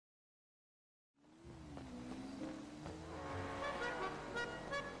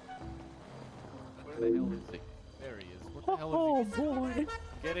Where the hell is he? There he is. What the hell is he? Boy.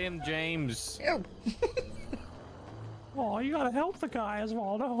 Get him, James. Help. Oh, you gotta help the guy,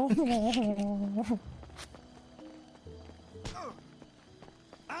 Osvaldo.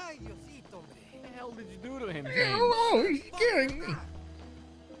 Ay, Diosito, hombre. What the hell did you do to him, James? Hello, he's scaring me.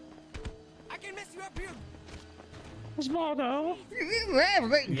 I can mess you up here. Osvaldo.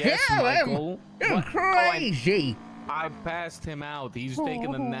 Yes, Kill him. Michael. You're What? crazy. I passed him out. He's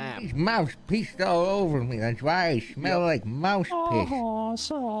taking a nap. His mouse pissed all over me. That's why I smell like mouse piss. Oh,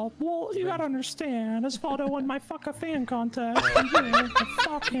 so, well, you gotta understand, Osvaldo won my fuck a fan contest.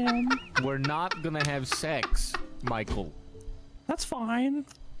 Fuck him. We're not gonna have sex, Michael. That's fine.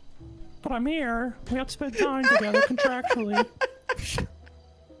 But I'm here. We have to spend time together contractually.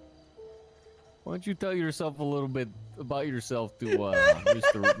 Why don't you tell yourself a little bit about yourself to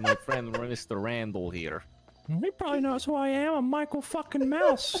my friend Mr. Randal here? He probably knows who I am. I'm Michael fucking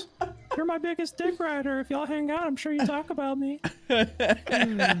Mouse. You're my biggest dick rider. If y'all hang out, I'm sure you talk about me.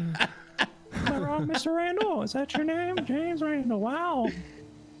 Am I wrong, Mr. Randal? Is that your name? James Randal. Wow.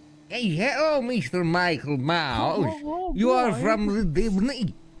 Hey, hello, Mr. Michael Mouse. Oh, you are boy. from the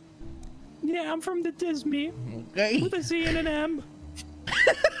Disney. Yeah, I'm from the Disney. Okay. With a Z and an M.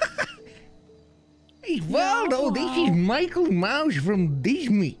 Hey, Waldo, this is Michael Mouse from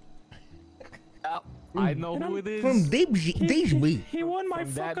Disney. I know who it is. From Disney. He won my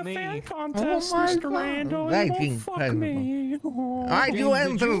From fuck that a knee. fan contest, Oh my Mr. God. Randal. That's You won't fuck incredible. me. Oh. How'd you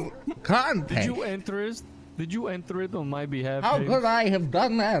James, enter contest? Did you enter it? Did you enter it on my behalf? How James? could I have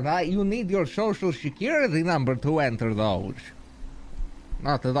done that? You need your social security number to enter those.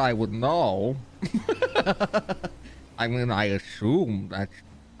 Not that I would know. I mean, I assume that's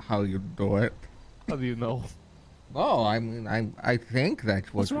how you do it. How do you know? No, I mean, I think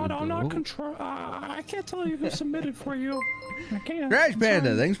that's what That's right, you I'm not do. control. I can't tell you who submitted for you. I can't. Trash I'm Panda,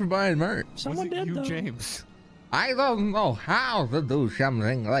 sorry. thanks for buying merch. Someone Was it did you, though. James? I don't know how to do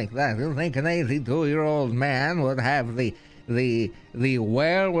something like that. You think an 82-year-old man would have the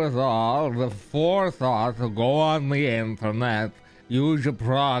wherewithal, the forethought to go on the internet, use a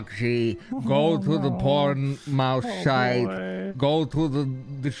proxy, go to the porn mouse site, boy. go to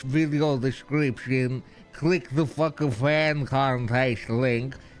this video description, click the fuck a fan contest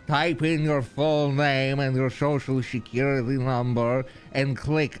link, type in your full name and your social security number, and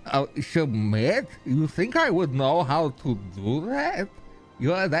click submit? You think I would know how to do that?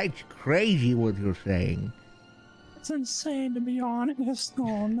 That's crazy what you're saying. It's insane to be honest.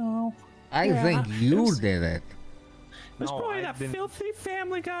 Oh no. I Yeah, think you it's- did it. It's No, probably I've that been- filthy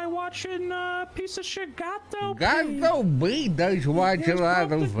Family Guy watching piece of shit Gato. Gato B does watch a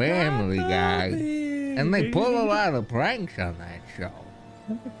lot of Family Guy. And they pull a lot of pranks on that show.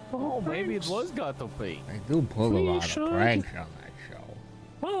 Oh, maybe it was Gato P. They do pull a We lot should. of pranks on that show.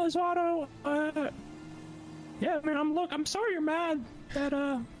 Well, Osvaldo, yeah, I mean, I'm sorry you're mad that,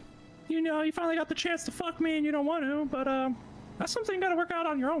 you know, you finally got the chance to fuck me and you don't want to, but, that's something you gotta work out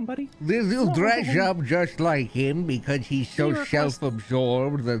on your own, buddy. Did you dress up just like him because he's so He requested-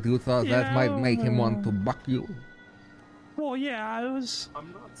 self-absorbed that you thought that Yeah, might make him want to buck you? Well, yeah, it was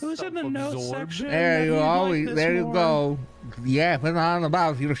in the notes self-absorbed. section. There that you he'd like always, this there you more. go, yapping on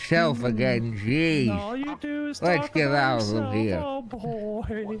about yourself again. Jeez. All you do is Let's talk get about out of yourself. here. Oh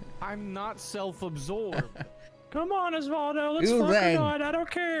boy. I'm not self-absorbed. Come on, Osvaldo, let's You fucking dang- go. I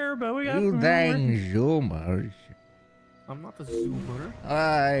don't care, but we got You dang zoomers. I'm not a zoomer.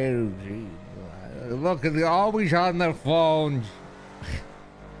 Look, they're always on their phones.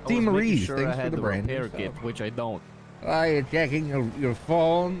 I Team was making Reese, sure thanks I for had the the brand new repair sub. kit, which I don't. You're checking your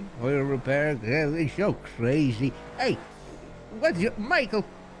phone for your repair. It's so crazy. Hey, what's your Michael?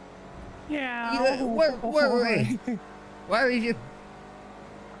 Yeah. What is it?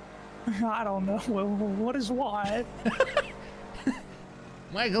 I don't know. What is what?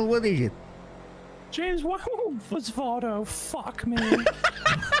 Michael, what is it? James, why was Votto? Fuck me.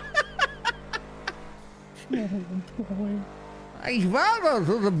 Oh, boy. Osvaldo,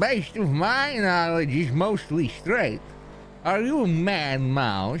 to the best of my knowledge, is mostly straight. Are you a man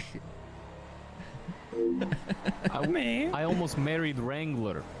mouse? Me? I almost married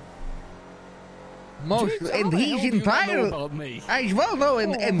Wrangler. Most, James, how and the hell he's do you not know entirely. about me?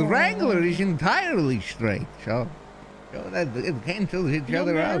 Osvaldo and Wrangler is entirely straight, so that it cancels each You'll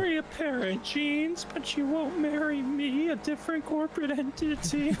other out. marry a pair of jeans, but you won't marry me, a different corporate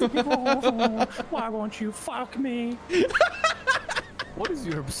entity. Oh, why won't you fuck me? What is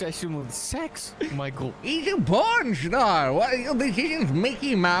your obsession with sex, Michael? He's a porn star. This isn't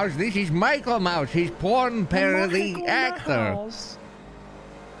Mickey Mouse. This is Michael Mouse. He's porn parody Michael actor. Mouse.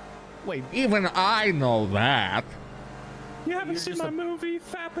 Wait, Even I know that. You haven't seen my movie,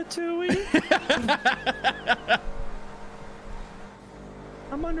 Fapatooey?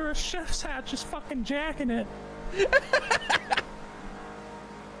 I'm under a chef's hat just fucking jacking it.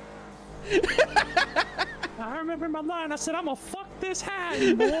 I remember my line. I said, I'm gonna fuck this hat.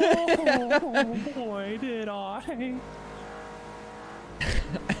 Oh boy, did I.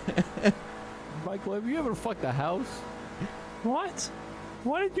 Michael, have you ever fucked a house? What?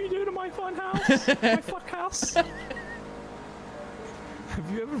 What did you do to my fun house? My fuck house? Have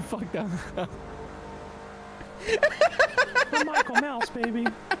you ever fucked a house? The Michael Mouse, baby.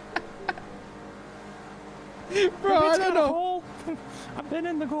 Bro, I don't know. I've been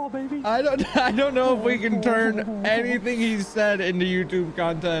in the goal, baby. I don't know if we can turn anything he said into YouTube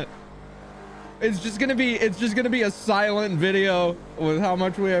content. It's just gonna be a silent video with how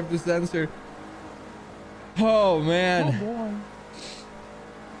much we have to censor. Oh man. Oh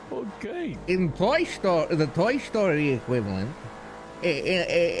boy. Okay. In the Toy Story equivalent,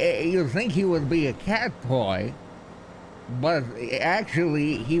 you'd think he would be a cat toy, but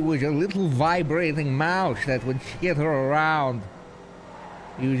actually he was a little vibrating mouse that would skitter around.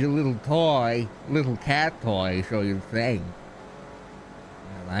 He was a little toy, little cat toy, so you'd think.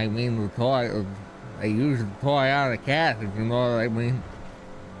 And I mean the toy, they use the toy on a cat, if you know what I mean.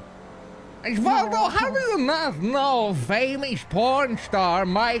 Osvaldo, how do you not know famous porn star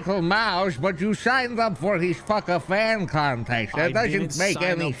Michael Mouse, but you signed up for his fuck-a-fan contest? That doesn't make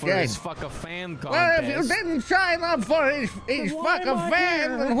any sense. Fuck-a-fan contest. Well, if you didn't sign up for his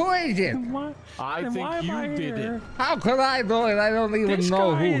fuck-a-fan, then who is it? I think you did it. How could I do it? I don't even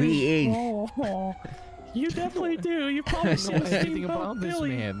know who he is. Oh, you definitely do. You probably seen anything about this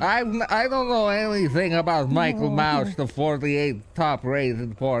man. I don't know anything about Michael Mouse, the 48th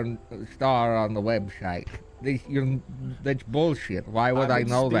top-rated porn star on the website. That's bullshit. Why would I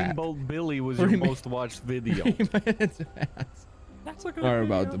know that? Steamboat Billy was your most watched video. That's a good Are video.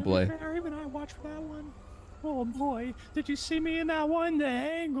 about to play. Even I watched that one. Oh boy, did you see me in that one? The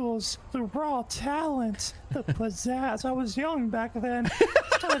angles, the raw talent, the pizzazz. I was young back then.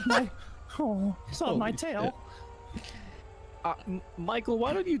 Saw my tail. Michael,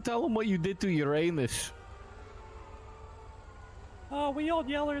 why don't you tell him what you did to Uranus? Oh, we old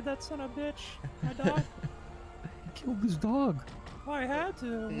yeller that son of a bitch. My dog. Killed his dog. I had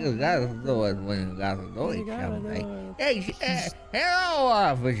to. You gotta do it when you gotta do it, You gotta do something. it. Hey, hello,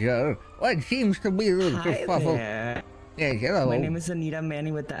 officer. What seems to be the kerfuffle? There. Yes, hello. My name is Anita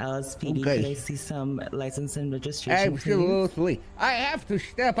Manny with the LSPD. Okay. Could I see some license and registration, Absolutely. I have to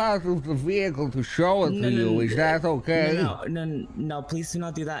step out of the vehicle to show it to you. Is that okay? No, please do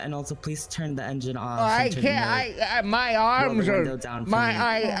not do that. And also, please turn the engine off. I and turn can't. My arms the are. window down for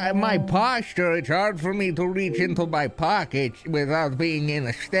My posture. It's hard for me to reach into my pockets without being in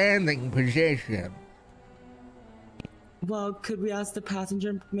a standing position. Well, could we ask the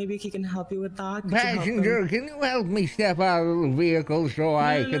passenger maybe he can help you with that? Could Passenger, can you help me step out of the vehicle so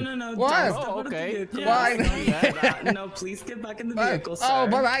I can? No. What? Don't step out of the okay. vehicle. Why? Don't do that. No, please get back in the vehicle, sir. Oh,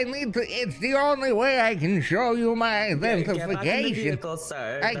 but I need to. It's the only way I can show you my Get back in the identification. vehicle,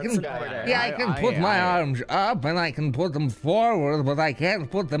 sir. I That's can, an order. yeah, I can put my arms up and I can put them forward, but I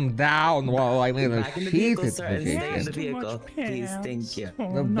can't put them down while I'm in a Back in the vehicle, seated sir, and stay in position. the vehicle. Please, thank you.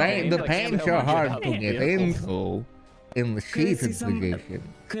 The pants are hard to get into in the Could I see seated some-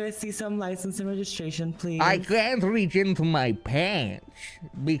 position. Could I see some license and registration, please? I can't reach into my pants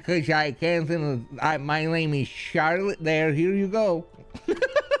because I can't. My name is Charlotte. There, here you go.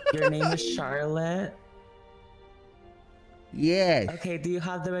 Your name is Charlotte. Yes. Okay, do you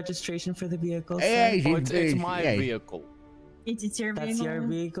have the registration for the vehicle, sir? Yes, Oh, it's my vehicle. It's your That's vehicle. your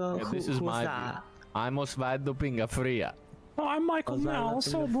vehicle? Yeah, this Who's is my that? vehicle. I'm Osvaldo Pingafria. Oh, I'm Michael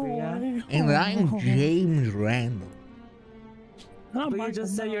Mouse. Oh boy. And I'm James Randal. But you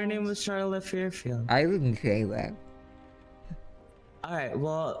just said your name was Charlotte Fairfield. I didn't say that. Alright,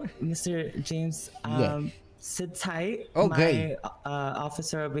 well, Mr. James, Yes. sit tight. Okay. My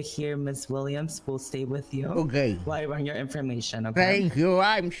officer over here, Miss Williams, will stay with you. Okay. While I run your information, okay? Thank you.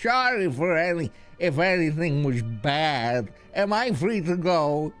 I'm sorry for if anything was bad. Am I free to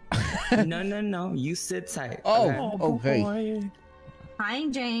go? No. You sit tight. Oh, okay. Boy. Hi,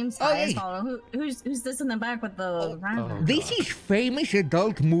 James. Oh, Hi, hey. Osvaldo. Who's this in the back with the Randal? This is famous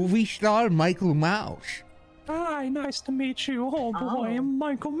adult movie star Michael Mouse. Hi, nice to meet you. Oh boy, Oh. I'm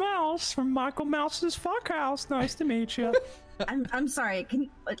Michael Mouse from Michael Mouse's Fuck House. Nice to meet you. I'm sorry. Can you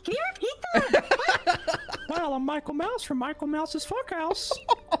repeat that? Well, I'm Michael Mouse from Michael Mouse's Fuck House.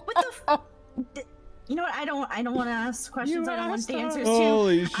 What the? You know what? I don't want to ask questions. I don't want the answers to.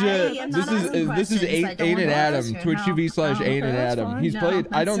 Holy I shit! am This not asking is questions. I Ain't don't want It to Adam, ask you. Twitch TV / No. Ain't It that's Adam. fine. He's No, played.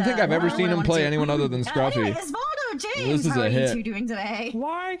 I don't that's, think I've ever what I seen him want play to- anyone other than Hey, Scruffy. Osvaldo, James, This is how a are you hit. two doing today?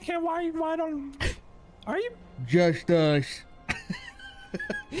 Why don't? Are you? Just us.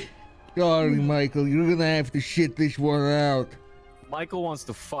 Sorry, Michael. You're gonna have to shit this one out. Michael wants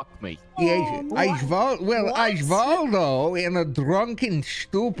to fuck me. Yes, Osvaldo, in a drunken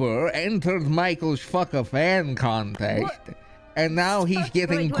stupor, entered Michael's fuck a fan contest, and now he's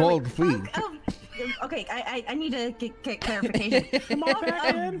getting cold feet. Okay, I need to get clarification. Fuck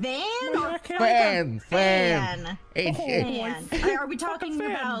a van? Fan. Are we talking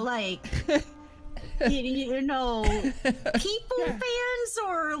about like, you know, people fans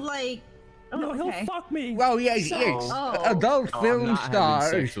or like? No, he'll fuck me. Well, yes. Adult film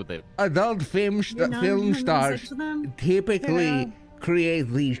stars. Adult film stars typically create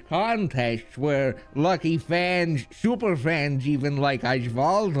these contests where lucky fans, super fans, even like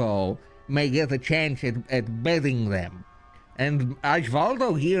Osvaldo, may get a chance at betting them. And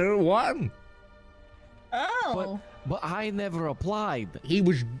Osvaldo here won. Oh. But I never applied. He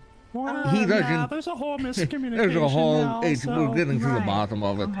was. He doesn't. Nah, there's a whole miscommunication. There's a whole. now, We're getting to the bottom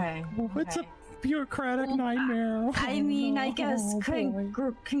of it. Okay. It's a bureaucratic nightmare. I mean, I guess.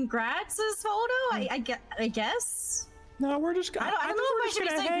 Congrats, Osvaldo. I guess. No, we're just. I don't know if I should be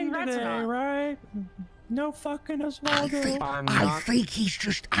saying hang congrats today, or not. Uh, right? No fucking Osvaldo.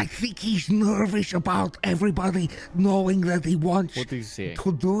 I think he's nervous about everybody knowing that he wants What did he say?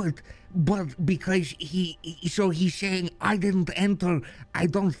 to do it. But because he's saying I didn't enter, I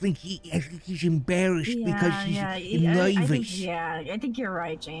think he's embarrassed because he's nervous. I think you're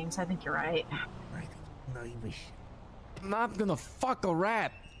right, James. I think you're right. Nervous. I'm not gonna fuck a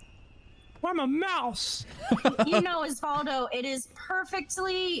rat. I'm a mouse. You know, Osvaldo, it is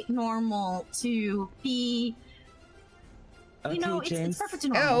perfectly normal to be. Okay, You know, James. it's perfectly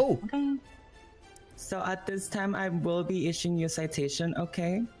normal. Oh. Okay. So at this time, I will be issuing you a citation,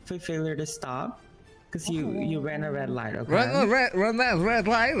 okay, for failure to stop, because you ran a red light, okay? Run that red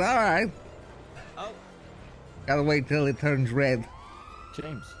light. All right. Oh. Gotta wait till it turns red.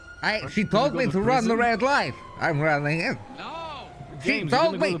 James. She told me to run the prison? red light. I'm running it. No! James, She you're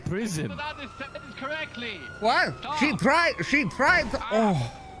told gonna me. go to prison. That is sentence correctly! What? Stop. She tried. She tried.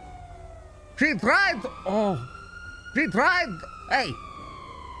 Oh. She tried. Oh. She tried. Hey.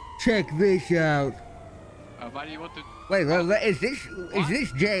 Check this out. Why do you want to... Wait, is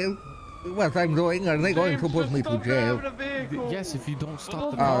this jail? What I'm doing? Are they going to James, put just me to stop jail? driving the vehicle. Yes, if you don't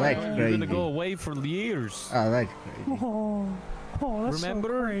stop the Oh, car, that's you're crazy. gonna go away for years. Oh, that's crazy. Oh, that's Remember?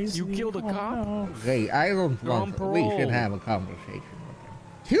 so crazy. You killed a cop? No. Okay, I don't You're want. on We should parole. have a conversation with him.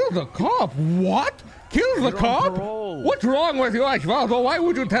 Kill the cop? What? Kill the You're on cop? parole. What's wrong with you, Osvaldo? Why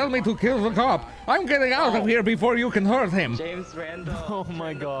would you tell me to kill the cop? I'm getting out of here before you can hurt him. James Randall. Oh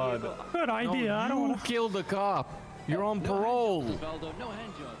my god. Good idea. I don't You want to. killed the cop. You're on parole. Osvaldo, no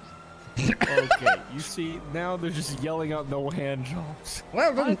hand jobs. Okay, you see, now they're just yelling out no hand jobs.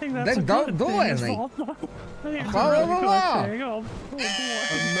 Well, I think that's a then don't good do thing, anything. Osvaldo. I think it's a Follow really the good law. thing. Oh, boy.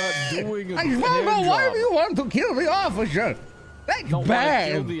 I'm not doing a Osvaldo, hand why job. do you want to kill the officer? That's Don't wanna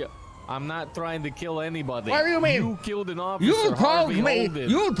bad. kill the- I'm not trying to kill anybody. What do you mean? You killed an officer. You told Harvey me. Holden.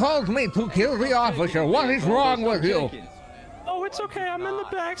 You told me to kill the officer. What is wrong with you? Oh, it's okay. I'm in the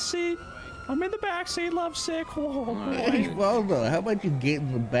back seat. I'm in the back seat, lovesick. Oh, boy. Osvaldo, how about you get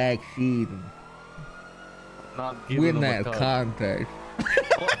in the back seat and Not giving win him a that cut. contest?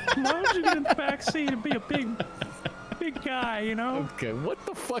 Why don't you get in the back seat and be a big guy, you know? Okay, what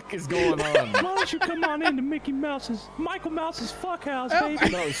the fuck is going on? Why don't you come on into Michael Mouse's fuck house, baby?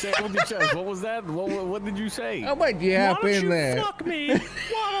 No, say it with your chest. What was that? What did you say? How about you Why hop don't in you there? fuck me?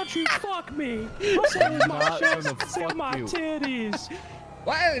 Why don't you fuck me? I'll say it with my Not chest, gonna say it with fuck my you. titties.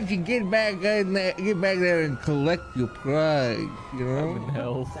 Why don't you get back in there, and collect your prize? You know?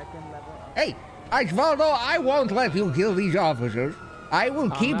 Hell. Second level. Hey, Osvaldo, I won't let you kill these officers. I will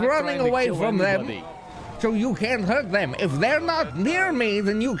keep I'm not running trying to away kill from anybody. them, so you can't hurt them. If they're not near me,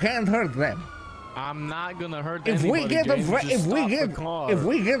 then you can't hurt them. I'm not gonna hurt If anybody. we get James. Just if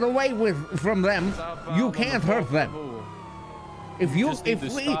we get away from them, Stop you on can't the hurt them. move. If you just need if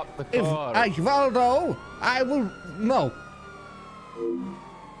to we stop the if car. Osvaldo, I will no.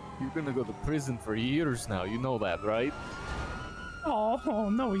 You're gonna go to prison for years now. You know that, right? Oh,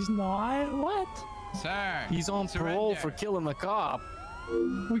 no, he's not. What? Sir, He's on parole for surrender. killing a cop.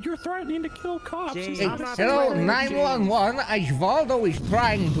 Well, you're threatening to kill cops. James. He's Hey, not a hello, threatening 911. Osvaldo is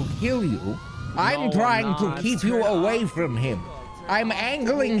trying to kill you. I'm No, trying I'm to not. keep you away from him. I'm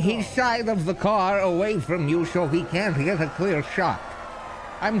angling his side of the car away from you so he can't get a clear shot.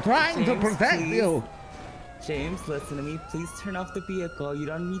 I'm trying to James, protect please. you. James, listen to me. Please turn off the vehicle. You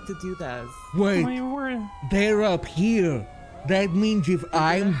don't need to do that. I Wait, mean, we're in. they're up here. That means if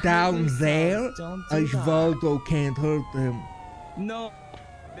I'm hurt down yourselves. there, Don't do that. Osvaldo can't hurt them. No.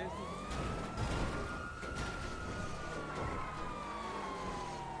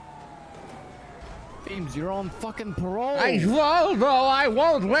 James, you're on fucking parole. Osvaldo, I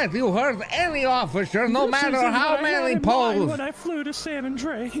won't let you hurt any officer, no This matter isn't how what I had many in mind poles. when I flew to San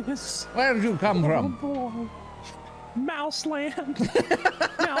Andreas. Where'd you come Oh from? boy. Mouse Land.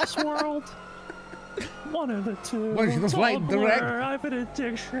 Mouse World. One of the two. Was the It's flight all a blur. direct? I have an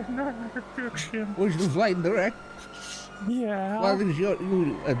addiction. Was the flight direct? Yeah. What is your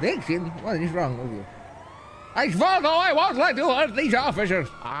addiction? What is wrong with you? Osvaldo, I won't let you hurt these officers.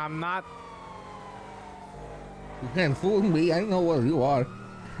 I'm not. You can't fool me. I know what you are.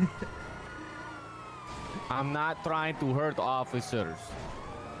 I'm not trying to hurt officers.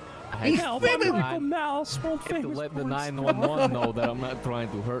 I He's have fibbing. to Michael Mouse, world have to famous let the voice. 911 know that I'm not trying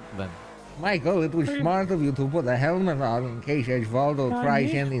to hurt them. Michael, it was smart of you to put a helmet on in case Osvaldo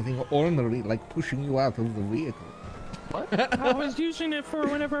tries anything ornery, like pushing you out of the vehicle. I was using it for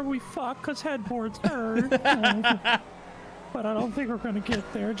whenever we fuck, cause headboards hurt. But I don't think we're gonna get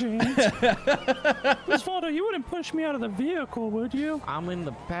there, James. Osvaldo, you wouldn't push me out of the vehicle, would you? I'm in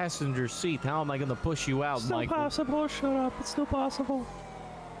the passenger seat. How am I gonna push you out, Still Michael? possible. Shut up. It's still possible.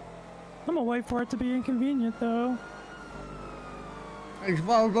 I'm gonna wait for it to be inconvenient, though.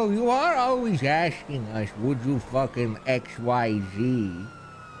 Osvaldo, you are always asking us, would you fucking XYZ?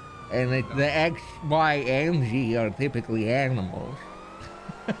 And the X, Y, and Z are typically animals.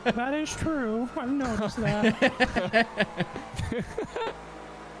 That is true. I've noticed that.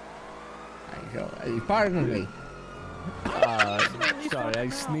 Pardon me. Sorry, I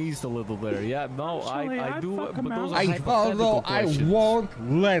sneezed a little there. Yeah, no, Actually, I I'd do. fuck But him those out. are hypothetical Osvaldo, I questions.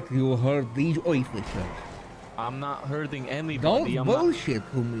 won't let you hurt these officers. I'm not hurting anybody. Don't I'm bullshit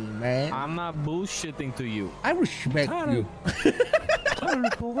to me, man. I'm not bullshitting to you. I respect you. I'm a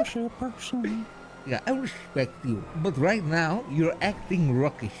bullshit person. Yeah, I respect you. But right now, you're acting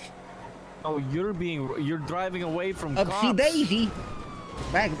ruckish. Oh, you're driving away from Upsy cops. daisy.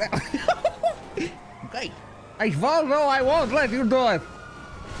 Back down. Okay. Osvaldo, I won't let you do it.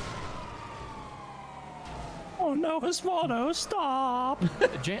 Oh no, Osvaldo, stop!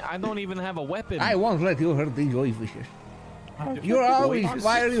 I don't even have a weapon. I won't let you hurt these officers. You're always,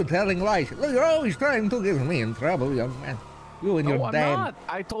 why are you telling lies? Look, you're always trying to get me in trouble, young man. You and No, your I'm damn not.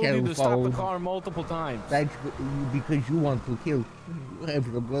 I told you to stop the telephone. car multiple times. That's because you want to kill. You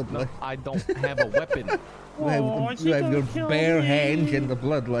have the bloodlust. No, I don't have a weapon. You have, Oh, is you he have gonna your kill bare me? hands and the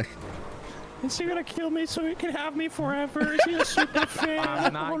bloodlust. Is he gonna kill me so he can have me forever? Is he a super fan?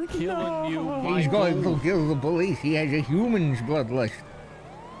 I'm not Oh, killing you, no. He's Michael. going to kill the police. He has a human's bloodlust.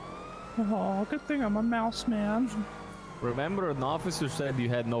 Oh, good thing I'm a mouse man. Remember, an officer said you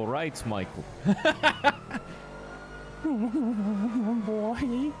had no rights, Michael. Oh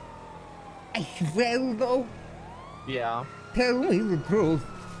boy. Osvaldo, Yeah. tell me the truth.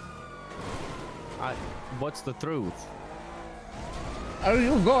 What's the truth? Are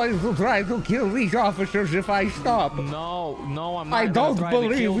you going to try to kill these officers if I stop? No, I'm not. I gonna don't try to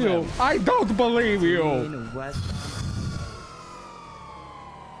believe kill you. them. I don't believe you. What?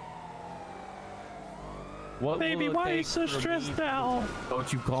 What Baby, will it why are you take so for stressed me- out?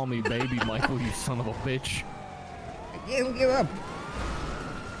 Don't you call me baby, Michael, you son of a bitch. I can't give up.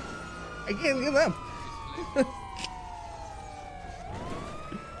 I can't give up.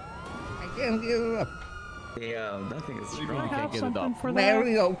 I can't give up. Damn, that thing is I strong. can't have get it something up. for that.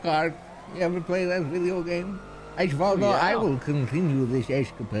 Mario Kart. You ever play that video game? Osvaldo, Yeah. I will continue this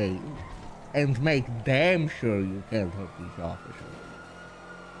escapade and make damn sure you can't hurt these officers.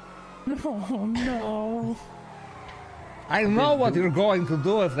 Oh no. I know what you're going to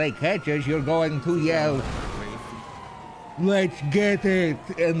do if they catch us. You're going to yell, "Let's get it!"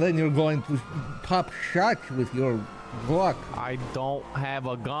 And then you're going to pop shots with your Glock. I don't have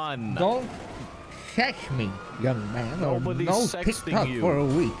a gun. Don't sex me, young man. Or Nobody's no sexting TikTok you. for a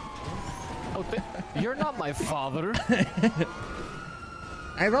week. Oh, you're not my father.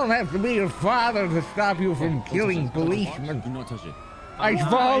 I don't have to be your father to stop you from killing policemen.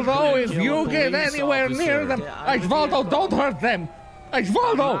 Osvaldo, gonna if kill you a get police anywhere near officer. them, Yeah, I would Osvaldo, be- don't hurt them.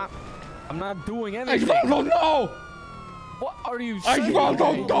 Osvaldo, I'm not doing anything. Osvaldo, no. What are you saying?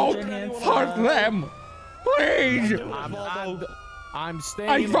 Osvaldo, don't hurt them. Please. I'm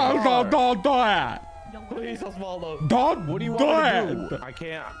staying in the Osvaldo, car. don't do it. Please, Osvaldo. Don't What do you do want me to it. do? I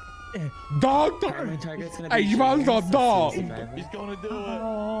can't. Don't. My target's gonna Hey, be Osvaldo, James, no. the survivor. He's gonna do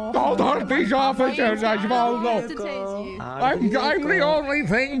it. Don't hurt these officers, I have to Osvaldo. tase you. I'm the only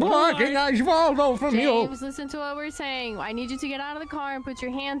thing blocking Osvaldo from you. James, listen to what we're saying. I need you to get out of the car and put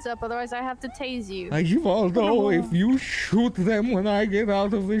your hands up, otherwise I have to tase you. Osvaldo, if you shoot them when I get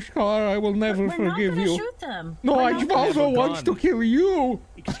out of this car, I will never forgive you. Shoot them. No, Osvaldo wants to kill you.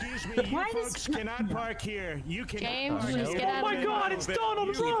 Excuse me, you folks cannot park here. You cannot James, park just here. get out Oh of my the God, it's Donald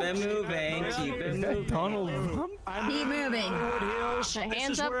Keep Trump. it moving. Keep it moving. Keep moving. Wood Hills. My This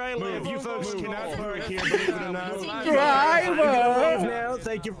hands is up. where I live. You folks cannot park here, believe it or not. Driver, Now,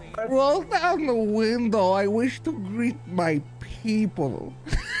 thank you. roll down the window. I wish to greet my people.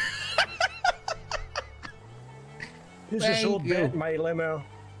 This Thank is old you. Bet, my limo.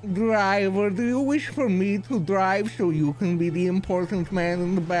 Driver, do you wish for me to drive so you can be the important man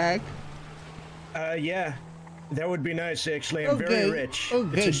in the back? Yeah. That would be nice, actually. I'm very Okay, rich.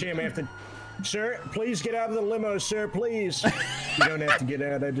 okay. It's a shame I have to... Sir, please get out of the limo, sir, please. You don't have to get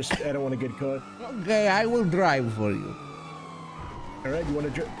out. I don't want to get caught. Okay, I will drive for you. All right, you want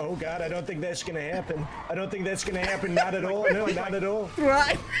to drive? Oh, God, I don't think that's going to happen. I don't think that's going to happen. Not at all. No, not at all.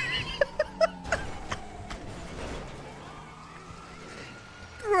 Drive.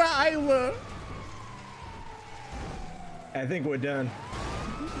 Driver. I think we're done.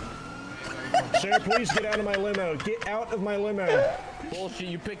 Sir, please get out of my limo. Get out of my limo. Bullshit,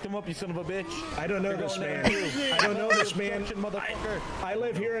 you picked him up, you son of a bitch. I don't know You're this going man. there, too. I don't know this man. Motherfucker. I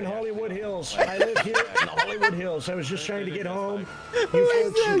live here in Hollywood Hills. I live here in the Hollywood Hills. I was just trying to get home.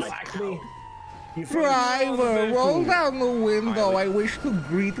 You folks lack me. You folks- Driver, roll down the window. I wish to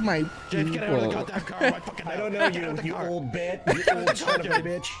greet my James, get out of the people. goddamn car right fucking now. I don't know Get out of you, the you car. old bat, you old son of a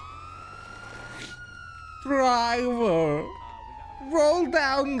bitch. Driver, roll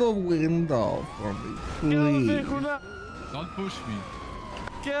down the window for me, please. Don't push me.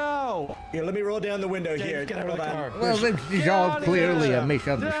 Go! Here, let me roll down the window James, here. get out of the Hold car. on. Well, this is all clearly a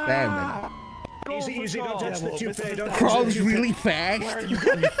misunderstanding. Easy, easy, don't touch the toupee. Don't touch Crawls the toupee. really fast.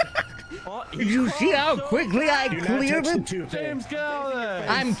 Did you see how quickly I Do not cleared touch the it? toupee. James, get out of there!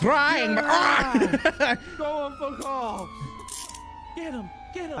 I'm trying. Ah! Go and fuck off! Get him!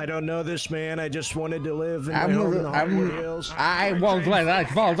 Get him! I don't know this man. I just wanted to live in my home in the Hollywood Hills. I won't let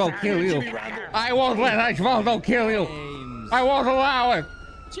Osvaldo kill you. I won't let Osvaldo kill you. I won't allow it.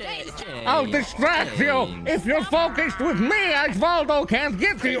 I'll distract you. If you're focused with me, Osvaldo can't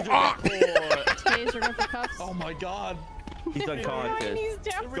get to you. Oh. Taser her for cuffs. Oh my god! He's unconscious. He's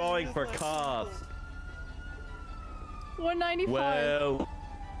down. Going for cuffs. 195.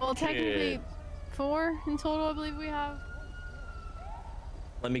 Well, technically, shit. 4 in total, I believe we have.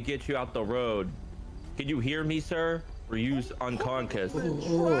 Let me get you out the road. Can you hear me, sir? Or use unconscious? Trash,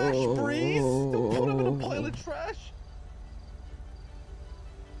 Breeze! Don't put him in a pile of trash!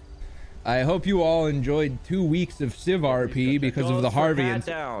 I hope you all enjoyed 2 weeks of Civ RP because of the Goes for Harvey hat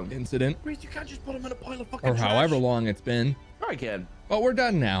down. incident, Breeze, you can't just put him in a pile of fucking or trash. however long it's been. Sure I can. But we're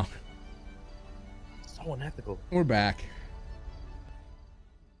done now. So unethical. We're back.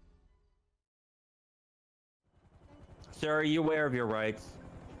 Sir, are you aware of your rights?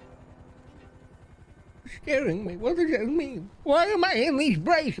 Scaring me. What does that mean? Why am I in these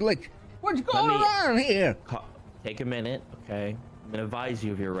bracelets? What's going on here? Take a minute, okay? I'm gonna advise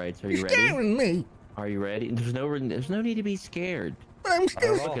you of your rights. Are you You're ready? scaring me. Are you ready? There's no need to be scared. But I'm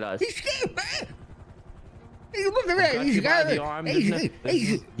still. Look at us. He's scared. Hey, look at I that. got He's you by got the it. arm.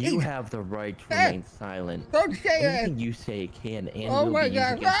 He's You have the right to remain silent. Don't say that. Anything you say can and Oh will my be used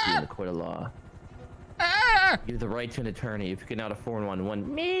God. against you in the court of law. Ah! You have the right to an attorney if you cannot afford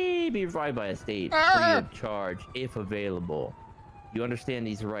one, maybe provided by a state, free Ah! of charge if available. You understand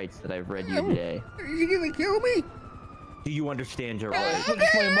these rights that I've read you today? Is he gonna kill me? Do you understand your Ah! rights?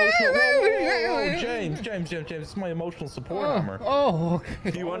 It's my emotional. Whoa, James, it's my emotional support armor. Oh,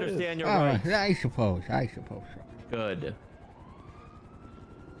 okay. Do you understand your All rights? right, I suppose so. Good.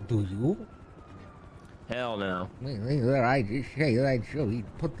 Do you? Hell no. Wait, I just say that so he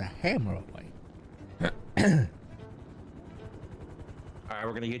put the hammer away. Alright,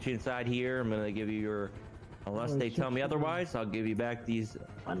 we're gonna get you inside here. I'm gonna give you your... Unless they tell me otherwise, I'll give you back these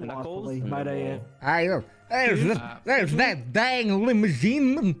knuckles. and might I then add. There's that dang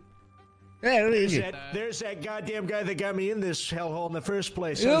limousine. There he is. There's that goddamn guy that got me in this hellhole in the first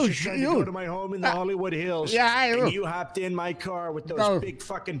place. I was just trying to go to my home in the Hollywood Hills. Yeah, and you hopped in my car with those No. big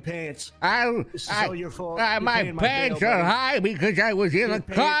fucking pants. This is all your fault. You're My paying my pants bail, are buddy. high because I was in a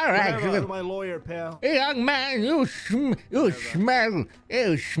car Whatever, accident. I'm my lawyer, pal. Hey, young man, you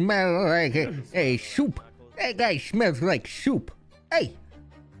smell like a soup. That guy smells like soup. Hey,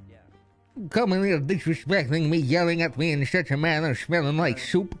 coming here disrespecting me, yelling at me in such a manner, smelling like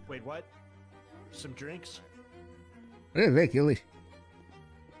soup. Wait, what? Some drinks? Ridiculous.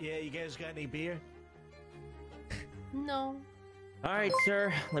 Yeah, you guys got any beer? No. All right,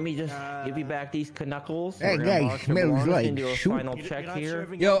 sir. Let me just give you back these knuckles. That guy smells like do a soup. final check here.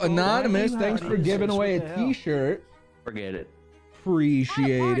 Yo, Anonymous, thanks for giving away a t-shirt. Forget it.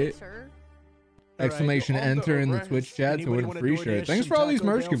 Appreciate it. Sir. Exclamation enter in the Twitch chat to win a free shirt. Thanks for all these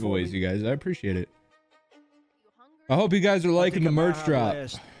merch giveaways, you guys. I appreciate it. I hope you guys are liking the merch drop.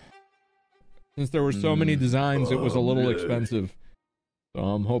 Since there were so many designs, it was a little expensive. So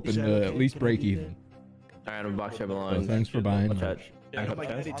I'm hoping to at least break even. All right, I'm box your belongings. So thanks for buying merch.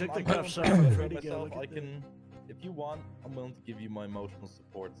 They took the cuffs off. I can, if you want, I'm willing to give you my emotional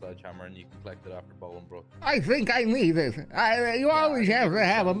support sledgehammer, and you can collect it after Bolingbroke. I think I need it. You always have to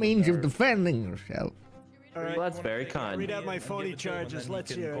have a means of defending yourself. All right. Well, that's very kind. Read out my phony charges.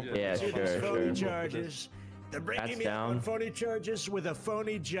 Let's hear it. Yeah, Phony sure. charges. They're bringing That's me down. on phony charges with a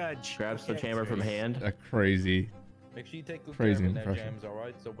phony judge. Grabs the chamber from hand. A crazy. Make sure you take good Crazy care of it now, impression. James,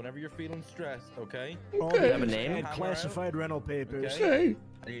 alright? So whenever you're feeling stressed, okay? All You these have a name? and classified rental papers. Okay.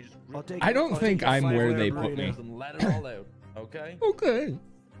 And you just I'll take I don't I'll think take a I'm where 5-layer they put me. burrito. and let it all out, okay? Okay.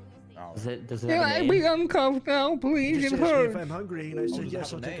 Does it Can have a I name? be uncuffed now, You please? just It asked me if hurts. I'm hungry, and I said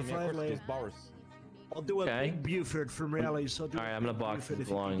yes. I'll take a 5-layer. I'll do a Okay. big Buford from Rallies. I'll do All right, I'm gonna box Buford his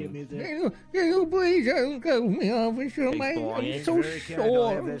if you can get me belongings. there. Can you please uncuff me, officer? Big I'm belongings. so Very kind. I'll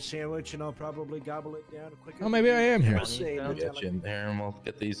have sore. that sandwich, and I'll probably gobble it down quicker. Oh, maybe I am here. I'll say it, Get you in there, and we'll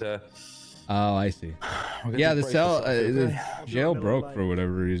get these, Oh, I see. we'll get Yeah, these the cell, bracelets the off, okay? jail broke for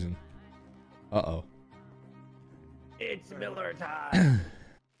whatever reason. Uh-oh. It's Miller time.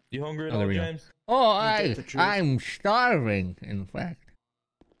 You hungry at Oh, there all, we go. James? Oh, the truth. I'm starving, in fact.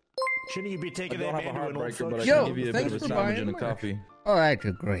 Shouldn't you be I taking don't that have a man to an old heartbreaker, but I folks? Yo, can give you a bit thanks of a for sandwich buying and a merch. coffee. Oh, that's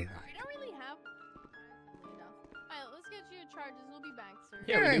a great We don't really have enough. Alright, let's get you your charges. We'll be back, sir.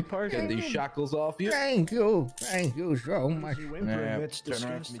 Yeah, we do Get parking. these shackles off you. Thank you. Thank you so much. You whimpering, Yeah, that's turn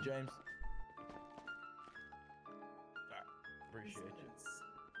around to me, disgusting. James. Appreciate you.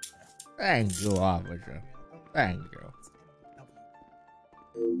 Thank you, officer. Thank you.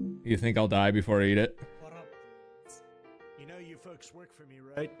 You think I'll die before I eat it? You know you folks work for me,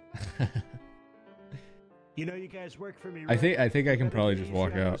 right? You know you guys work for me, I right? think I can Better probably get just these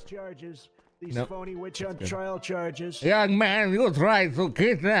walk shadows out. Charges, these Nope. phony witch hunt good. trial charges. Young man, you tried to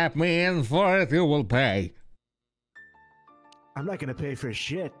kidnap me, and for it you will pay. I'm not gonna pay for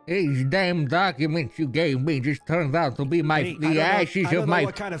shit. These damn documents you gave me just turned out to be Hey, I the don't know- ashes I don't of know my.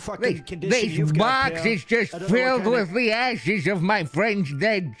 what kind of fucking condition This you've got, box pal. is just I don't know what filled kind with of- the ashes of my friend's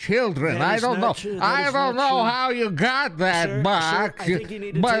dead children. That I is don't not know. true. That I is don't not know true. how you got that Sir, box, I think you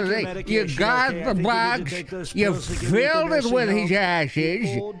need to but take your you medication, got okay? I the think you need to box. take those You pills to get rid of filled the it with nursing his home. ashes.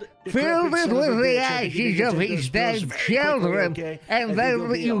 You old, Filled decrepit it son of a with the bitch. I think you ashes need to of take his those pills dead very quickly, children, okay? I and think then you'll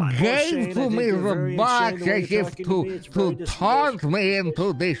be a you lot more gave sane. I to think me you're the very box insane the way as you're if talking to me. It's very to taunt disgraceful. me and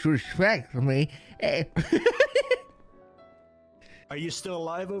to disrespect me. Are you still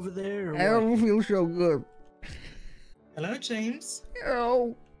alive over there? Or I what? don't feel so good. Hello, James. You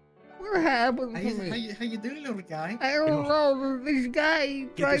know, what happened How to you, me? how you doing, little guy? I don't know. This guy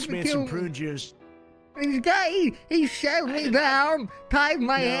Get tried this to man kill some me. prune juice. This guy, he shut me down, tied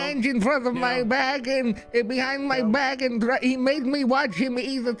my hands in front of my back and behind my back, and he made me watch him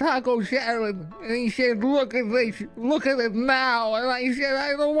eat the taco salad. And he said, "Look at this, look at it now." And I said,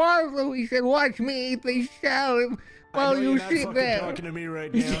 "I don't want to." He said, "Watch me eat this salad while you you're not sit fucking there." talking to me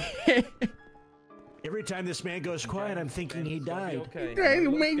right now. Every time this man goes quiet, I'm thinking he died. Okay. Trying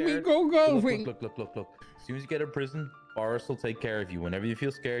to Look make me scared. go Look, golfing. Look. As soon as you get out of prison, Boris will take care of you. Whenever you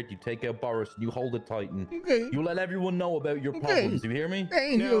feel scared, you take out Boris and you hold it tight and Okay. you let everyone know about your Okay. problems. You hear me?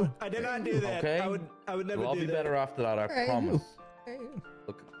 Thank No, you. I did not do that. Okay. I would never You'll all do be that. better after that, I Thank you. promise. Thank you.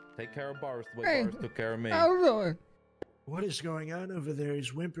 Look, take care of Boris the way Thank Boris you. took care of me. I'll do it. What is going on over there?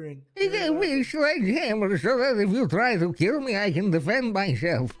 He's whimpering. He gave me a sledgehammer so that if you try to kill me, I can defend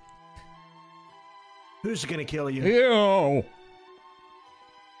myself. Who's gonna kill you? You!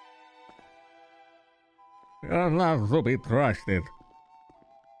 You're not to be trusted.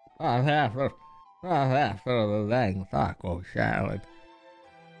 Not after the dang taco salad.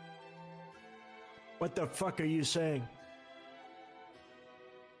 What the fuck are you saying?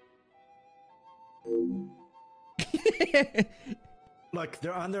 Look,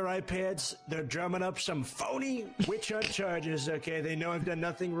 they're on their iPads. They're drumming up some phony witch hunt charges, okay? They know I've done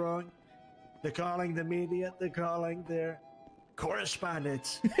nothing wrong. They're calling the media. They're calling their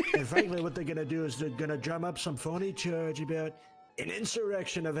correspondents. And frankly, what they're going to do is they're going to drum up some phony charge about an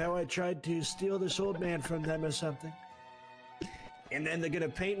insurrection of how I tried to steal this old man from them or something. And then they're going to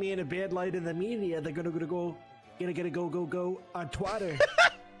paint me in a bad light in the media. They're going to go on Twitter.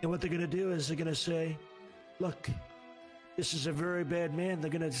 And what they're gonna do is they're gonna say, look, this is a very bad man.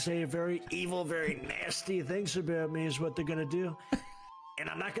 They're gonna say very evil, very nasty things about me is what they're gonna do. And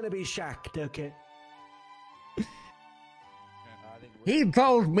I'm not gonna be shocked, okay? He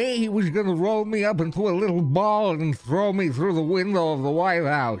told me he was gonna roll me up into a little ball and throw me through the window of the White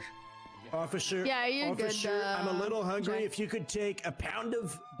House. Officer, Yeah, you're officer, good, I'm a little hungry. Jack. If you could take a pound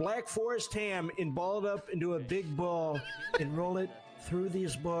of Black Forest ham and ball it up into a big ball and roll it through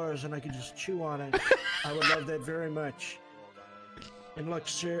these bars and I could just chew on it, I would love that very much. And look,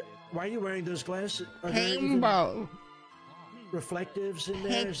 sir, why are you wearing those glasses? Are there even Ball. reflectives in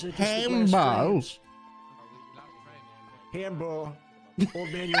there? Is it just the Ham glass ball. frames? Handball.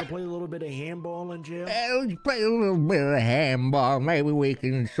 Old man, you want to play a little bit of handball in jail? Let's play a little bit of handball. Maybe we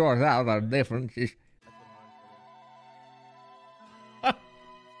can sort out our differences.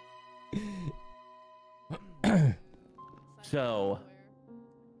 So,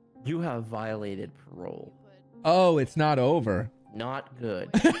 you have violated parole. Oh, it's not over. Not good.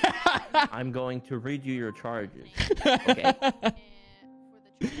 I'm going to read you your charges. Okay.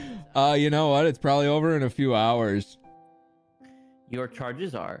 You know what? It's probably over in a few hours. Your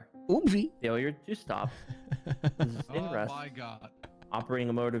charges are Oopsie. failure to stop, resisting Oh arrest, my god. operating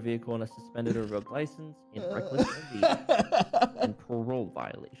a motor vehicle on a suspended or revoked license, and reckless abuse, and parole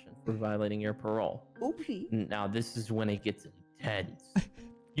violation for violating your parole. Oopsie. Now, this is when it gets intense.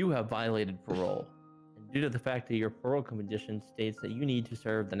 You have violated parole. And due to the fact that your parole condition states that you need to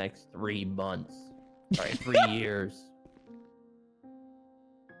serve the next 3 months. Sorry, 3 years.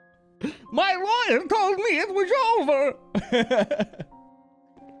 My lawyer told me it was over.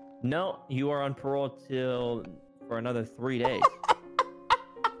 No, you are on parole for another 3 days.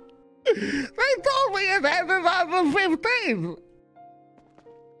 They told me it ended on the 15th.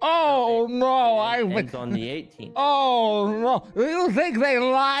 Oh no, It ends on the 18th. Oh no! Do you think they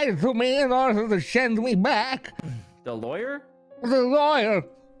lied to me in order to send me back? The lawyer? The lawyer.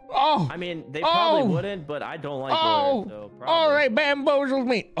 Oh. I mean, they probably wouldn't, but I don't like lawyers, so probably. Oh, they bamboozled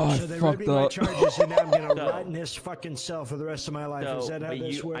me. Oh, So I they read fucked me my up. charges and now I'm gonna So- rot in this fucking cell for the rest of my life. Is that how but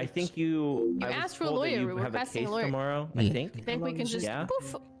this works? I think you. You I was asked for a told that lawyer. you We're have a requesting a case lawyer. tomorrow. Yeah. I think. I think we can just Yeah.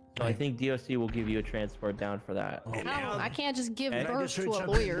 poof. So I think DOC will give you a transport down for that. I can't just give And I birth just heard to a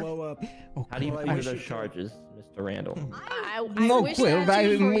something lawyer. blow up. How do you Well, I plead wish those you could. charges, Mr. Randall? I No, wish Quill, that I too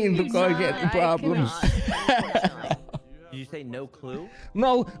didn't for mean to you, cause son. any I problems. cannot, unfortunately. Did you say no clue?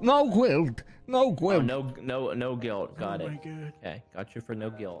 No, no quilt. No Oh, quilt. no guilt. Got Oh it. my god. Okay, got you for no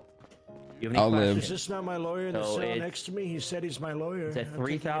guilt. You have any I'll live. Is questions? this not my lawyer in the So cell it's- next to me? He said he's my lawyer. It's a I'm taking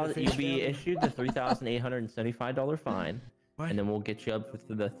it at 3,000. face You'll be value. issued the $3,875 fine, What? and then we'll get you up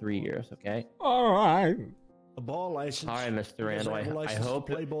for the 3 years. Okay. All right. A ball license. All right, Mr. He doesn't Randall. have a I license to hope.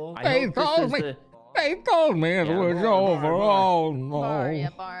 play ball. I They hope this told is me. the. They told me it Yeah, was bar, over. bar. Oh no. Bar, yeah,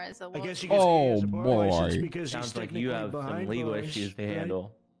 bar is a I little. guess you can say he has a Oh, bar license boy. because he's Sounds like technically you have some behind legal bars, issues to right?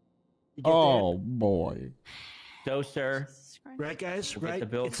 handle. You get Oh boy. So, sir, Jesus Christ. that? Right, guys? We'll get Right? the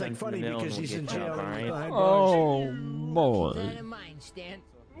bill It's like sent to the funny mail and because we'll he's get in you jail out, and he's alright? behind bars. Oh boy. mind, Stan.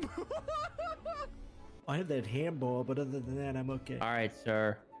 I have that handball, but other than that, I'm okay. all right,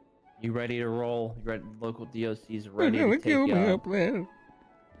 sir. You ready to roll? You ready? Local DOC's They're ready gonna to take kill you me out. up there.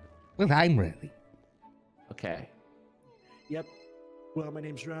 But I'm ready. Okay. Yep. Well, my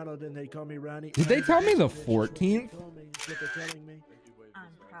name's Ronald, and they call me Ronnie. Did they tell me the That's just what they 14th? told me, is what they're telling me. I'm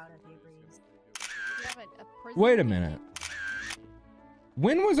proud of you, Breeze. You have a prison Wait a case? minute.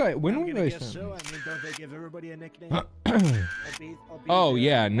 When was I? When I'm was gonna I guess sent? so. I mean, don't they give everybody a nickname? I'll be Oh there.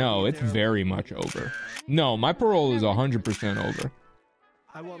 yeah, I'll no, be it's there. very much over. No, my parole is 100% over.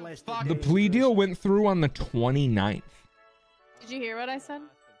 I won't last The plea deal went through on the 29th. Did you hear what I said?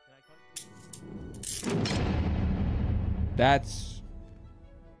 That's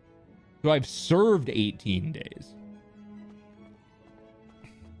so I've served 18 days.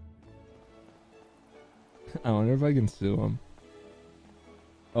 I wonder if I can sue him.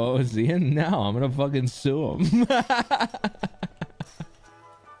 Oh, is he in now? I'm gonna fucking sue him.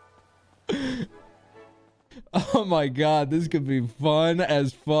 Oh my god, this could be fun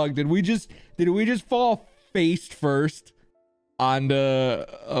as fuck. Did we just fall face first onto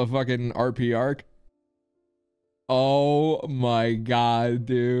a fucking RP arc? Oh my god,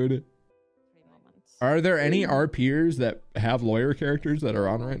 dude. Are there any RPers that have lawyer characters that are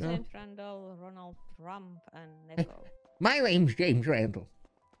on right now? Randal, Ronald, Trump, and Nico. My name's James Randall.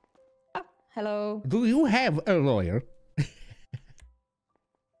 Hello. Do you have a lawyer?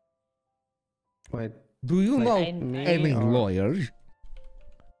 Wait. Do you know Me any or- lawyers?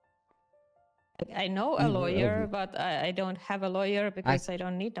 I know a lawyer, but I don't have a lawyer because I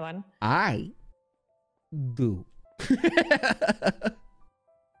don't need one. I do.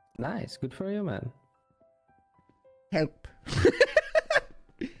 Nice. Good for you, man. Help.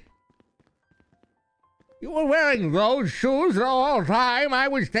 You were wearing those shoes the whole time I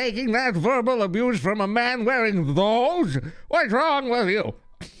was taking that verbal abuse from a man wearing those? What's wrong with you?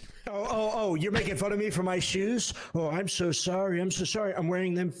 Oh, you're making fun of me for my shoes? Oh, I'm so sorry. I'm so sorry. I'm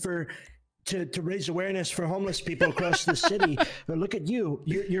wearing them to raise awareness for homeless people across the city. But look at you.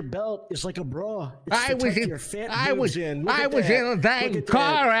 Your belt is like a bra. It's I was in a dang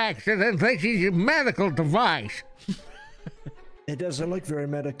car accident. This is a medical device. It doesn't look very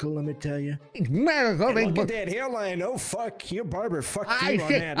medical, let me tell you. It's medical. And look at that hairline. Oh, fuck. Your barber fucked you on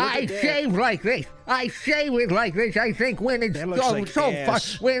that. I shave like this. I shave it like this. I think when it's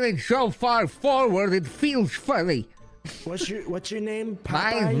so far forward, it feels funny. What's your name?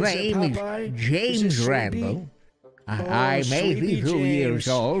 Popeye? My name is James Randal. I'm 82 years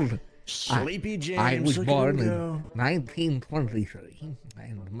old. Sleepy James. I was born in 1923,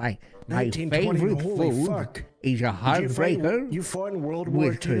 and my favorite food is a heartbreaker. You fought in World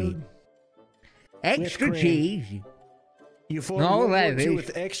War II? Extra cheese. You fought in World War II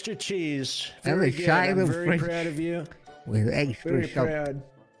with extra cheese. And a side of very proud of you. With extra salt. Proud.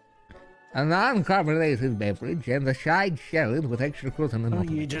 A non-carbonated beverage and a side salad with extra gluten and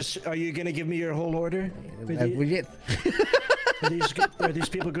Are you gonna give me your whole order? That was it. Are these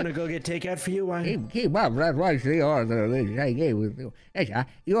people gonna go get takeout for you? Why? Keep up. That was the order I gave you.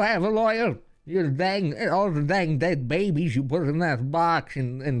 You have a lawyer. All the dang dead babies you put in that box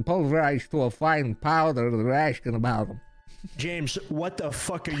and pulverize to a fine powder. They're asking about them. James, what the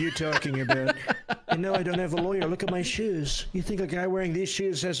fuck are you talking about? And no, I don't have a lawyer. Look at my shoes. You think a guy wearing these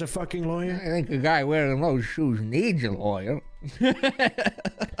shoes has a fucking lawyer? I think a guy wearing those shoes needs a lawyer.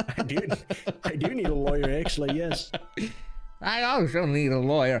 I do need a lawyer, actually, yes. I also need a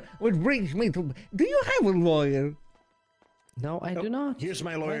lawyer, which brings me to... Do you have a lawyer? No, I do not. Here's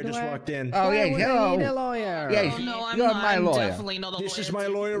my lawyer, just walked in. Oh, yes, hello. I need a lawyer. Yes, you're my lawyer. Definitely not a lawyer. This is my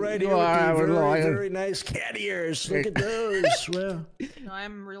lawyer right You here. are our lawyer. Very nice cat ears. Look at those. Well, No,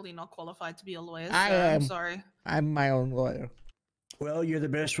 I'm really not qualified to be a lawyer, so I am. I'm sorry. I'm my own lawyer. well, you're the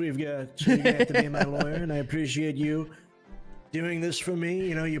best we've got. So you're gonna have to be my lawyer, and I appreciate you doing this for me.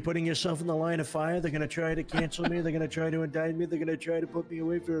 You know, you're putting yourself in the line of fire. They're gonna try to cancel me. They're gonna try to indict me. They're gonna try to put me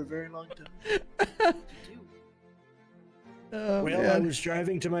away for a very long time. I was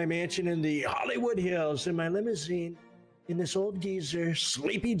driving to my mansion in the Hollywood Hills in my limousine, and this old geezer,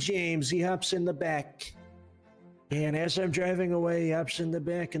 Sleepy James, he hops in the back. And as I'm driving away, he hops in the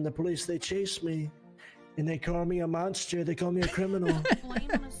back, and the police, they chase me. And they call me a monster. They call me a criminal.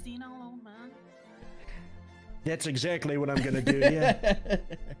 That's exactly what I'm gonna do, yeah.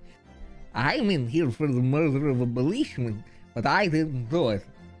 I'm in here for the murder of a policeman, but I didn't do it.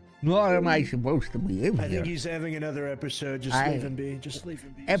 Nor am I supposed to be in here. I think he's having another episode. Just leave him be. Just leave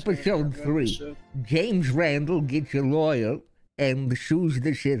him be. Episode 3. James Randal gets a lawyer and sues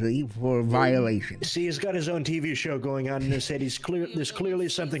the city for violation. See, he's got his own TV show going on in his head. There's clearly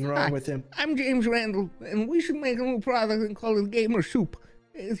something wrong with him. I'm James Randal, and we should make a new product and call it Gamer Soup.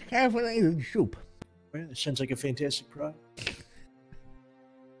 It's caffeinated soup. Well, that sounds like a fantastic product.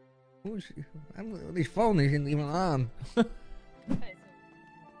 This phone isn't even on.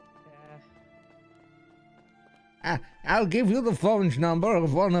 I'll give you the phone's number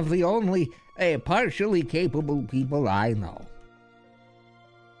of one of the only partially capable people I know.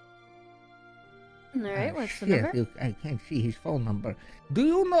 Alright, what's the Shit, number? I can't see his phone number. Do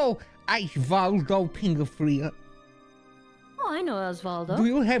you know Osvaldo Pingafria? Oh, I know Osvaldo. Do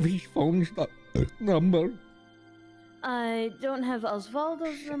you have his phone's number? I don't have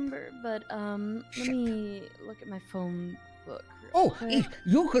Osvaldo's number, but let me look at my phone book. Oh, if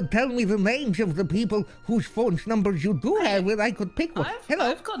you could tell me the names of the people whose phone's numbers you do have, and I could pick one. Hello.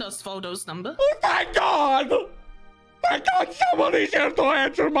 I've got Osvaldo's number. Oh my God! My God, somebody's here to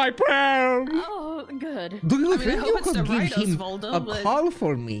answer my prayer! Oh, good. Do you I think hope you it's could the give right him Osvaldo, a but- call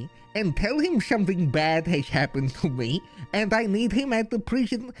for me and tell him something bad has happened to me and I need him at the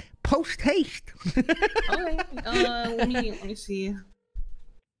prison post-haste? Okay, let me see.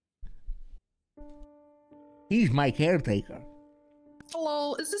 He's my caretaker.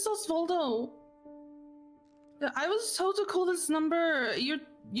 Hello, is this Osvaldo? I was told to call this number. You're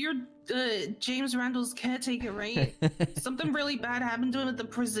James Randall's caretaker, right? Something really bad happened to him at the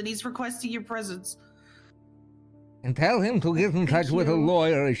prison. He's requesting your presence. And tell him to get in touch with a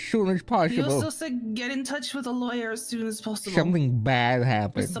lawyer as soon as He possible. also said get in touch with a lawyer as soon as possible. Something bad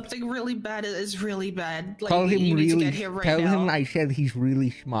happened. Something really bad is really bad. Like, Call him you need to really. get here right Tell now. him I said he's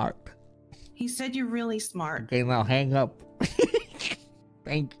really smart. He said you're really smart. Okay, now hang up.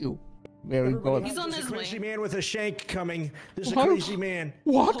 Thank you. Very good. He's on There's his a crazy way. man with a shank coming. There's a What? crazy man.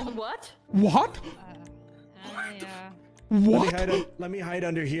 What? What? What? Let What? me hide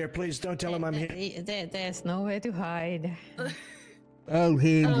under here. Please don't tell him I'm here. There's nowhere to hide. I'll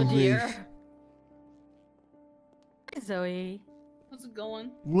handle Oh this. dear. Zoe. How's it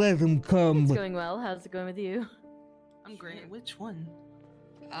going? Let him come. It's going well. How's it going with you? I'm great. Which one?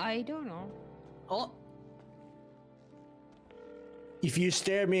 I don't know. Oh, If you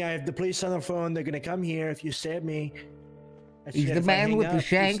stab me, I have the police on the phone. They're gonna come here. If you stab me, I He's said the if I man hang with up, the you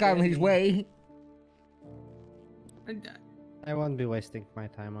shank on stab his me. way. I won't be wasting my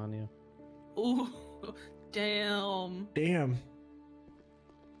time on you. ooh, damn. Damn.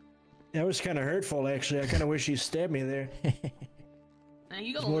 That was kind of hurtful, actually. I kind of wish you stabbed me there. Now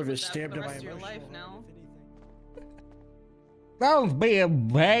you It's gotta more live of a with that stab for to the my rest of your emotional, life now. Don't be a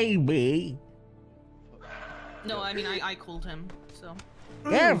baby. No, I mean I cooled him. So.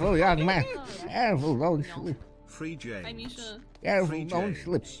 Careful, young man. Careful, don't slip. Free James. Hi, Misha. Careful, Free don't James.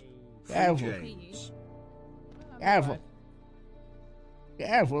 slip. Free Careful. James. Careful.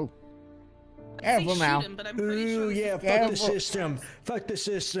 Careful. Careful now. Ooh, yeah, fuck the Careful. system. Fuck the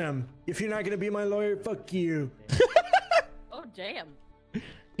system. If you're not gonna be my lawyer, fuck you. Oh damn.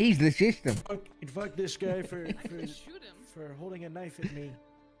 He's the system. Fuck this guy for holding a knife at me.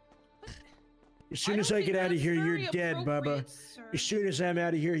 As soon as I get out of here, you're dead, Bubba. As soon as I'm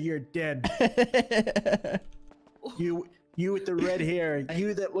out of here, you're dead. You with the red hair,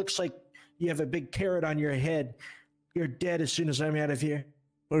 you that looks like you have a big carrot on your head. You're dead as soon as I'm out of here.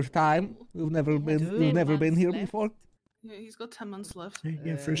 First time. You've never been here before. Yeah, he's got 10 months left.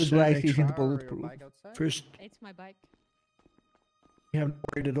 Yeah, first The time. glass actually. isn't bulletproof. First, It's my bike. you haven't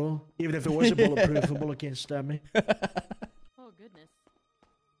worried at all. Even if it was a bulletproof, a bullet can't stop me. Oh goodness.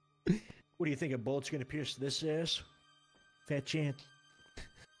 What do you think? A bullet's gonna pierce this ass? Fat chance.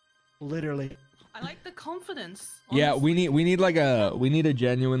 Literally. I like the confidence. Yeah, we need a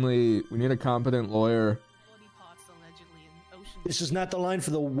competent lawyer. This is not the line for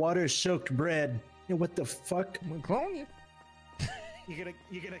the water-soaked bread. Yeah, what the fuck? I'm gonna clone you. You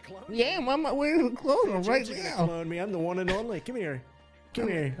gonna clone? Yeah, I'm on my way to the cloner right You're now. gonna clone me. I'm the one and only. Come here. Come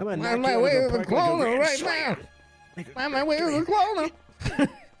here. I'm gonna I'm knock on my you out way of to the the park like a cloner grand right slam. now. I'm on my way to the cloner.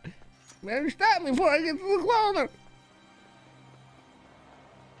 Better stop me before I get to the cloner.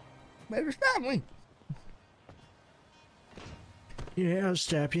 Better stop me. Yeah, I'll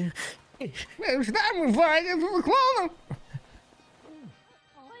stop you. Better stop me before I get to the cloner.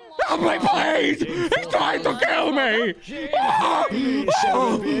 Stop me, please! He's trying to kill me! You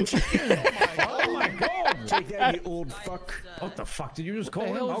son of a bitch. Oh my god! Take that, you old fuck. What the fuck did you just call The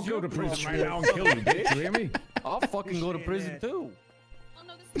him? hell's I'll go your to prison right problem? now and kill you, bitch. You hear me? I'll fucking go to prison too.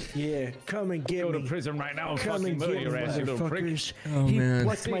 Yeah, come and get Go me. to prison right now and Come fucking and murder get your me, ass, you little prick. motherfuckers. Oh, He man.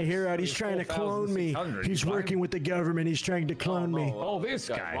 plucked my hair out. He's trying to clone me. 4,600. He's You fine? working with the government. He's trying to clone me. Oh, this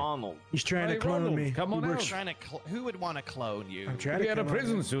guy. Ronald. He's trying to Hey, clone Ronald, me. come on He out. works- Trying to who would want to clone you? I'm trying Be to out of come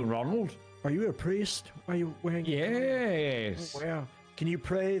prison out. soon, Ronald. Are you a priest? Are you wearing? Yes. Oh, wow. Can you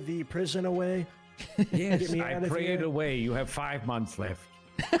pray the prison away? Yes, Get me I out of pray it here. away. You have 5 months left.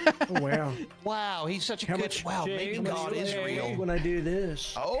 Oh, wow. Wow, he's such a How good. much- Wow, maybe James, God is hey. real. When I do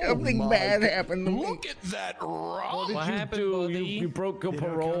this. Oh, Something my bad God. happened to me. Look at that rock. What did What you happened, do? buddy? You broke your They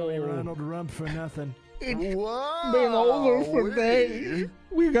don't call me parole. Ronald Rump for nothing. It's Whoa, been over for days.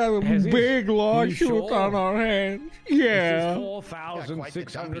 We got a Has he- big you lawsuit sure? on our hands. Yeah. Got quite the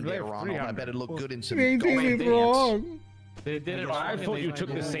 4,600 dummy there, left. Ronald. I bet it looked good in some They golf did it pants. wrong. They did it. I wrong thought and you they took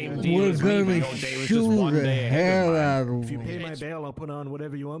the did it same wrong. deal We're as me. gonna Your day was just shoot one the day ahead hell of mine. out of If you pay them. my bail, I'll put on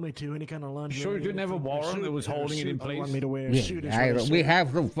whatever you want me to. Any kind of lingerie. Sure you didn't have a warrant that was holding it in You place? want me to wear a suit? is what I We said.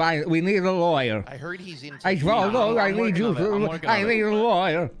 have to find. We need a lawyer. I heard he's into. Osvaldo, I need you to. I need a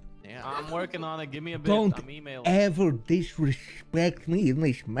lawyer. I'm working on it. Give me a bit. Don't I'm emailing. ever disrespect me in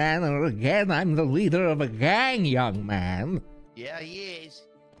this manner again. I'm the leader of a gang, young man. Yeah, he is.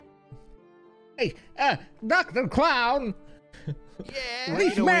 Hey, Dr. Clown. Yeah.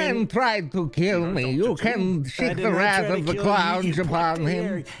 This man tried to kill me. You can I seek did the not wrath try to of the kill you. clowns You upon plucked him.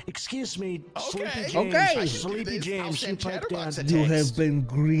 hair. Excuse me, Sleepy James. Okay. Sleepy James, you pipe down. You have been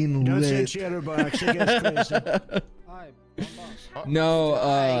green Don't say lit. Chatterbox. I guess crazy.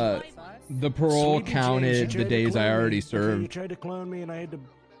 No, the parole Sleepy James, you counted the tried to days I clone me. already Okay, You served. tried to clone me, and I had to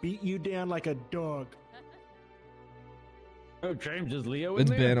beat you down like a dog. Oh, James, is Leo in It's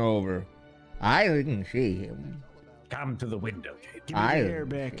there? been over. I didn't see him. Come to the window, James. Give me I the didn't hair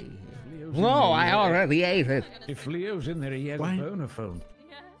back. see him. Leo's in No, there, I yeah. already ate it. If Leo's in there, he has What? a boner phone.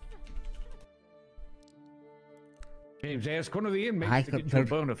 James, ask one of the inmates I to could- get you a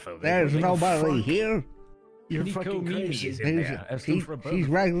boner phone. There's nobody here. You're Nico fucking Mimi crazy. is in there. Ask him for a boner She's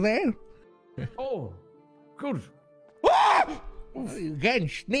phone. right there. Oh, good. You can't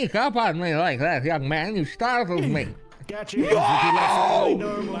sneak up on me like that, young man. You startled me. Gotcha. No!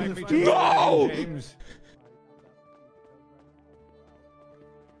 No! James.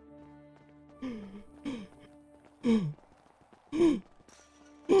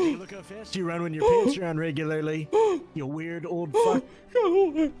 Hey, look how fast you run when your pants are on regularly. You weird old fuck.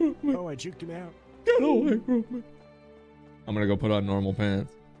 Oh, I juked him out. Get away from me. I'm gonna go put on normal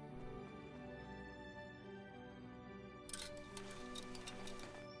pants.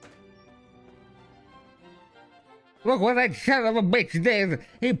 Look what that son of a bitch did.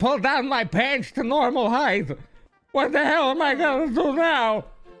 He pulled down my pants to normal height. What the hell am I gonna do now?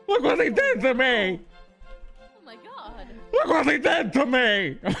 Look what he did to me. Oh my god. Look what he did to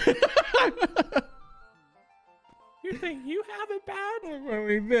me. You think you have it bad? Look what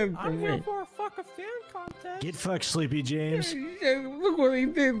he did to I'm me. here for a fuck a fan contest. Get fucked, Sleepy James. Look what he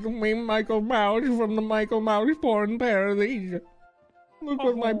did to me, Michael Mouse from the Michael Mouse porn parodies. Look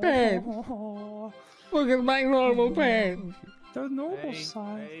at my pants. Look at my normal pants. The normal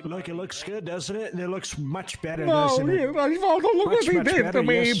side. Look, it looks good, doesn't it? It looks much better, No, doesn't it? Osvaldo, look what he did to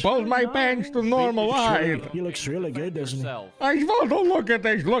me. He pulled my pants to normal height. He looks really good, doesn't he? Osvaldo, look at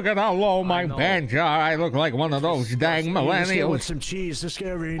this. Look at how low my pants are. I look like one of those dang This guy wants millennials. some cheese. This guy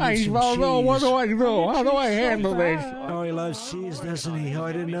really needs some cheese. Osvaldo, what do I do? How do I handle this? Oh, he loves cheese, doesn't he? Oh,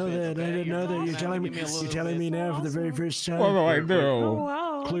 I didn't know that. I didn't know that. You're telling me now for the very first time. What do I do?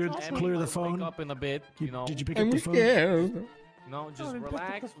 Clear the phone. Up in a bit, you know. Did you pick up the phone? Scared. No, just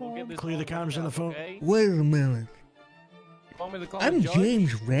relax. We'll get this Clear the comms on the phone. okay? Wait a minute. You want me to call I'm the judge?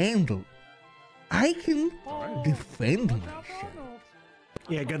 James Randal. I can defend myself.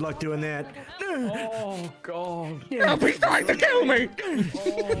 Yeah, good luck doing that. Oh, God. Help, he's trying to kill me!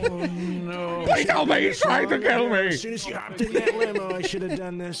 Oh, no. Please help me, he's trying to kill me! As soon as you hopped in that limo, I should have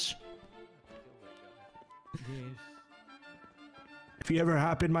done this. If you ever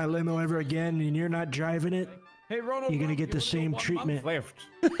hop in my limo ever again and you're not driving it, Hey, Ronald, you're gonna get the same treatment.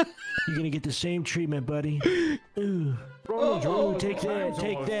 You're gonna get the same treatment, buddy. Ooh. Ooh, take that,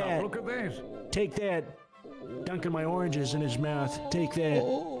 take that. Look at this. Take that. Dunking my oranges in his mouth. Take that.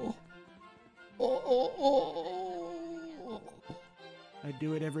 I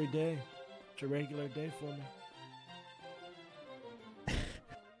do it every day. It's a regular day for me.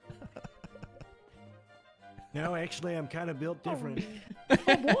 No, actually, I'm kind of built different.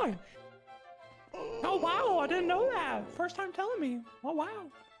 Oh boy. Oh wow, I didn't know that. First time telling me. Oh wow.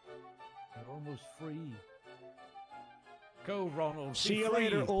 You're almost free. Go, Ronald. See be you free.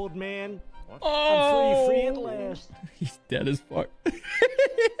 later, old man. What? I'm free at last. He's dead as fuck.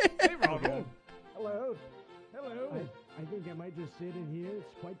 Hey, Ronald. Hello. Hello. I think I might just sit in here.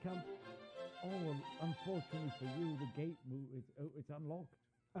 It's quite comfortable. Oh, unfortunately for you, the gate it's unlocked.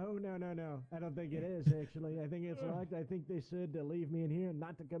 Oh, no. I don't think it is, actually. I think it's locked. I think they said to leave me in here and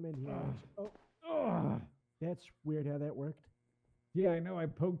not to come in here. Oh. That's weird how that worked. Yeah, I know. I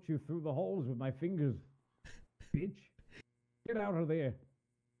poked you through the holes with my fingers. Bitch. Get out of there.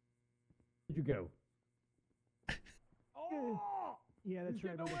 Where'd you go? Oh! Yeah, that's He's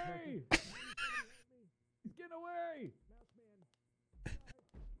right. getting away! He's getting away!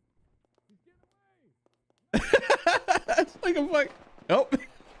 That's like a fuck. Oh.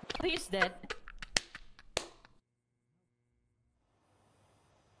 He's dead.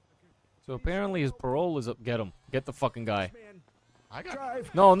 So apparently his parole is up. Get him. Get the fucking guy. I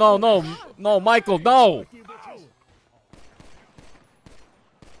got No, Michael, no!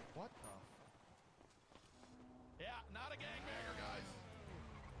 What the? Yeah, not a gangbanger, guys.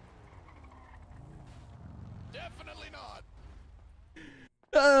 Definitely not.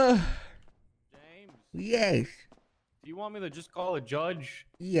 James, Yes. do you want me to just call a judge?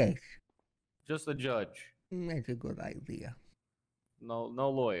 Yes. Just a judge. That's a good idea. No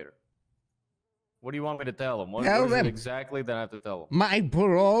lawyer. What do you want me to tell him? What Tell is it them. exactly that I have to tell him? My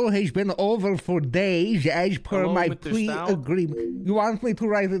parole has been over for days as per Hello, my Mr. plea Stout? agreement. You want me to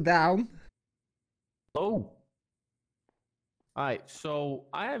write it down? Oh. Alright, so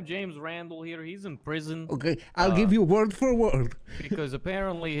I have James Randal here. He's in prison. Okay, I'll give you word for word. Because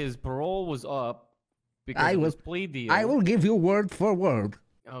apparently his parole was up because I of will, his plea deal. I will give you word for word.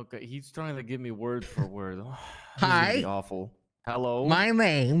 Okay, he's trying to give me word for word. This is Hi. gonna be awful. Hello.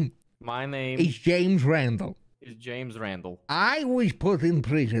 My name is James Randal. Is James Randal. I was put in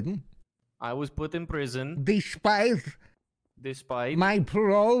prison I was put in prison despite my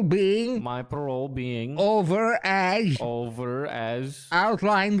parole being over as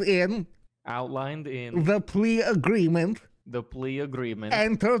outlined in the plea agreement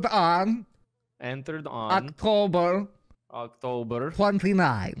entered on October October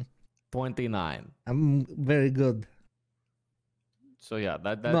 29. 29. I'm very good. So yeah,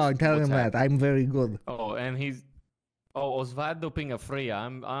 that's No, tell what's him that. happening. I'm very good. Oh, and he's Osvaldo Pingafria.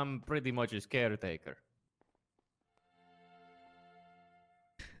 I'm pretty much his caretaker.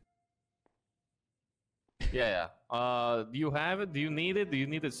 Yeah. Do you have it? Do you need it? Do you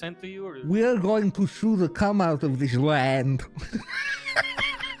need it sent to you? Or... We are going to sue the come out of this land.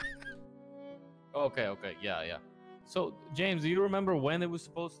 Okay. Yeah. So, James, do you remember when it was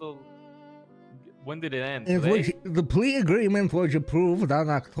supposed to... When did it end? The plea agreement was approved on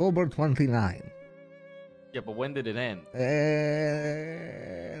October 29. Yeah, but when did it end? Let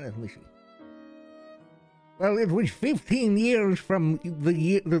me see. Well, it was 15 years from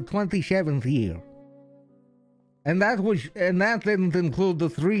the 27th year. And that didn't include the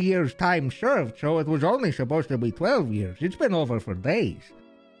 3 years time served, so it was only supposed to be 12 years. It's been over for days.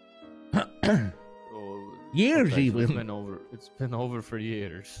 Years Okay, so even. It's been over for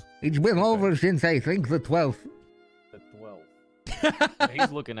years. It's been over since I think the 12th. The 12th. Yeah,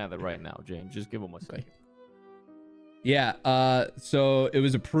 he's looking at it right now, James. Just give him a second. Yeah, so it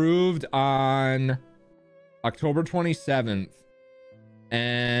was approved on October 27th,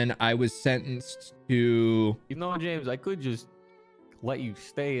 and I was sentenced to... You know, James, I could just let you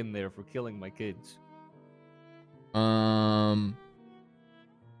stay in there for killing my kids.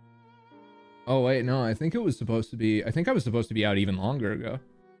 Oh, wait, no, I think I was supposed to be out even longer ago.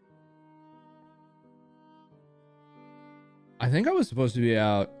 I think I was supposed to be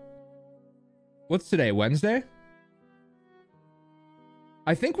out... What's today, Wednesday?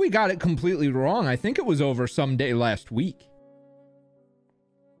 I think we got it completely wrong. I think it was over some day last week.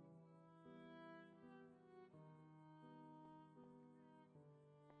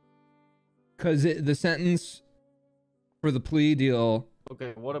 Because the sentence for the plea deal...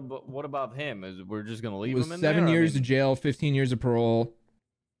 Okay, what about him? Is we're just gonna leave was him in 7 there? years of jail, 15 years of parole.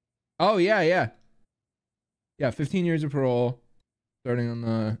 Oh, yeah. Yeah, 15 years of parole. Starting on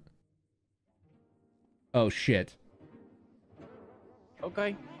the... Oh, shit.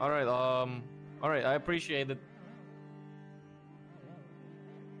 Okay. All right. I appreciate it.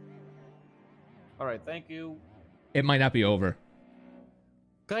 All right. Thank you. It might not be over.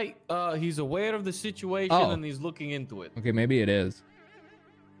 Okay. He's aware of the situation and he's looking into it. Okay, maybe it is.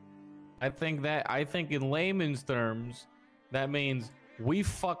 I think in layman's terms, that means we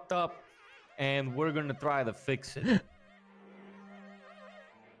fucked up and we're gonna try to fix it.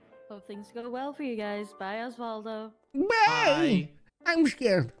 Hope things go well for you guys. Bye, Osvaldo. Bye. I'm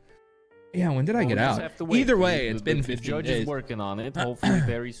scared. Yeah, when did I get out? Either way, it's been 15 days. The judge is working on it. Hopefully,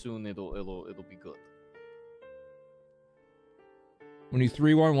 very soon it'll be good. When you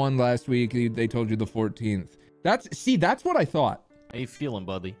 311 last week, they told you the 14th. That's what I thought. How you feeling,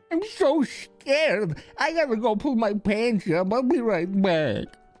 buddy? I'm so scared. I gotta go pull my pants up. I'll be right back.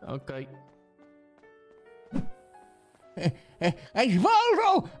 Okay.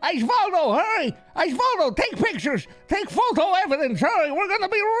 Osvaldo! Osvaldo, hurry! Osvaldo, take pictures! Take photo evidence, hurry! We're gonna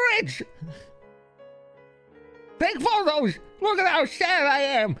be rich! Take photos! Look at how sad I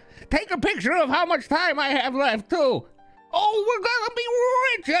am! Take a picture of how much time I have left, too! Oh, we're gonna be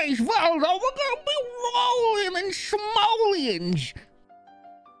rich, Osvaldo! We're gonna be rolling in simoleons!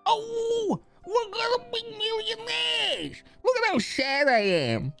 Oh, we're gonna be millionaires! Look at how sad I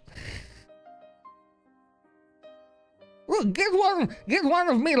am! Look, get one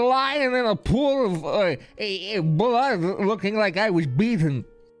of me lying in a pool of blood looking like I was beaten.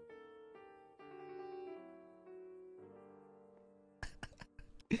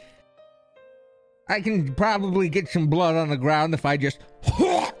 I can probably get some blood on the ground if I just...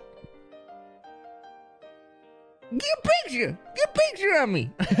 Get a picture! Get a picture of me!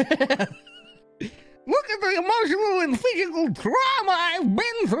 Look at the emotional and physical trauma I've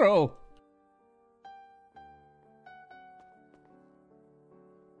been through!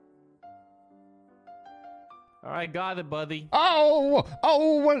 All right, got it, buddy. We're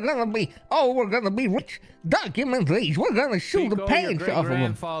gonna be rich. Document these. We're gonna sue the pants off of them.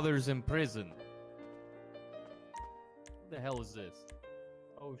 Grandfather's in prison. What the hell is this?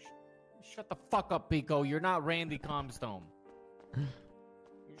 Oh, shut the fuck up, Pico. You're not Randy Comstone.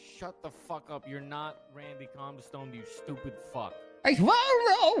 Shut the fuck up. You're not Randy Comstone, you stupid fuck.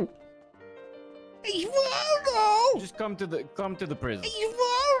 Osvaldo! Just come to the prison.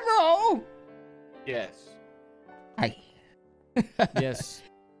 Osvaldo! Yes. Hi. Yes.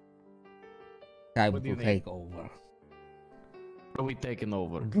 Time to take over. What are we taking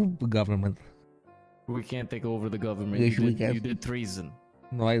over? The government. We can't take over the government. Yes, we can. You did treason.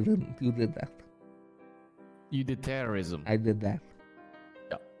 No, I didn't. You did that. You did terrorism. I did that.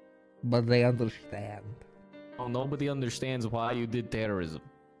 Yeah. But they understand. Oh, nobody understands why you did terrorism.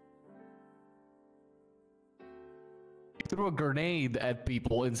 threw a grenade at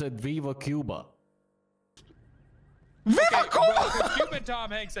people and said "Viva Cuba." Viva Cuba! Cuban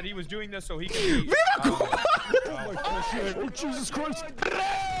Tom Hanks said he was doing this so he could be. Viva Cuba! Oh, Jesus Christ!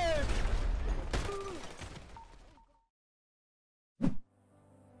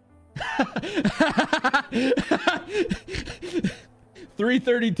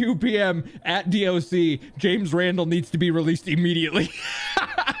 3:32 p.m. at DOC. James Randal needs to be released immediately.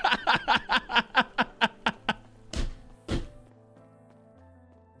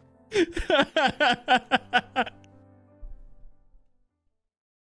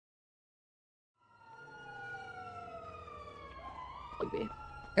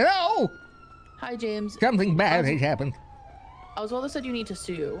 Hello. Hi, James. Something bad has happened. Oswaldo said you need to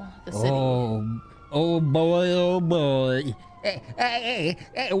sue the city. Oh boy, oh boy.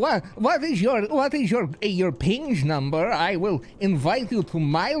 What is your ping's number? I will invite you to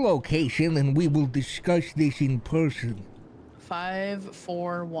my location and we will discuss this in person.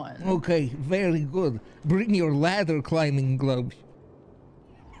 541. Okay, very good. Bring your ladder climbing gloves.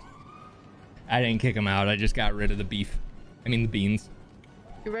 I didn't kick him out. I just got rid of the beef. I mean the beans.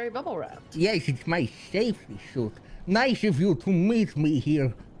 You're very bubble wrapped. Yes, it's my safety suit. Nice of you to meet me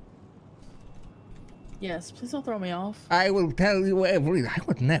here. Yes, please don't throw me off. I will tell you everything. I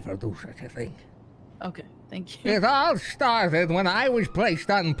would never do such a thing. Okay, thank you. It all started when I was placed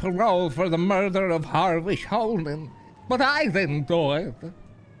on parole for the murder of Harvey Holden. But I didn't do it.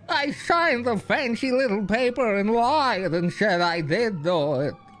 I signed a fancy little paper and lied and said I did do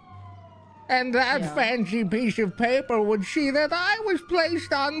it. And that fancy piece of paper would see that I was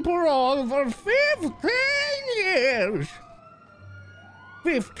placed on parole for 15 years.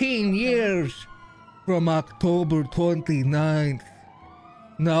 15 years from October 29th.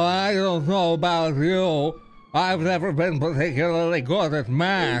 Now, I don't know about you. I've never been particularly good at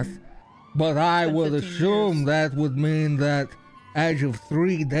math. But I would assume that would mean that as of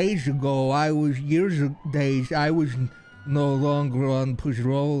 3 days ago, I was no longer on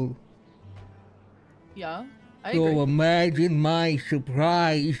parole. Yeah, I so agree. imagine my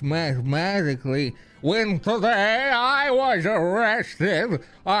surprise mathematically when today I was arrested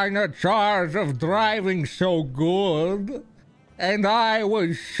on a charge of driving so good, and I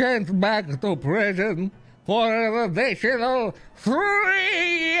was sent back to prison for an additional 3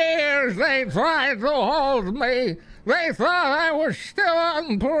 years. They tried to hold me. They thought I was still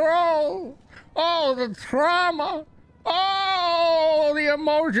on parole. Oh, the trauma. Oh, the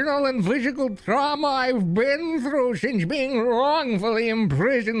emotional and physical trauma I've been through since being wrongfully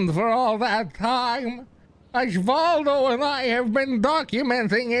imprisoned for all that time. Osvaldo and I have been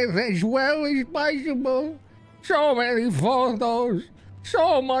documenting it as well as possible. So many photos,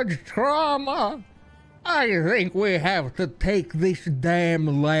 so much trauma. I think we have to take this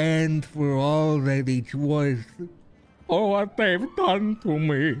damn land for all that it's worth. For what they've done to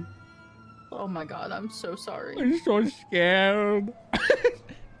me. Oh my god, I'm so sorry. I'm so scared.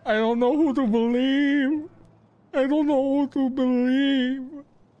 I don't know who to believe. I don't know who to believe.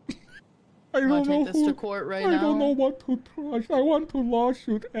 I don't know take this to court right now? I don't know what to trust. I want to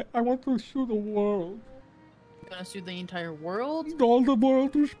lawsuit. I want to sue the world. You're gonna sue the entire world? All the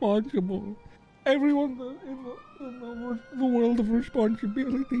world responsible. Everyone in the world of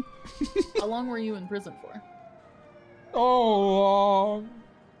responsibility. How long were you in prison for? So long.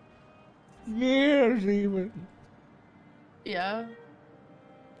 Years even. Yeah.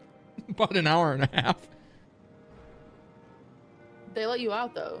 About an hour and a half. They let you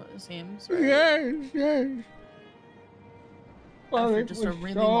out though, it seems, right? Yes. But After it just a was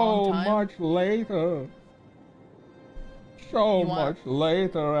really so long time? much later. So much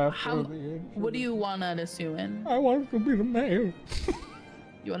later after the incident. What do you want to sue in? I want to be the mayor.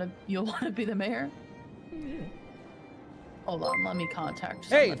 You want to be the mayor? Yeah. Hold on, let me contact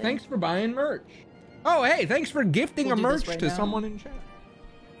Hey, somebody. thanks for buying merch. Oh, hey, thanks for gifting We'll a do this merch right to now. someone in chat.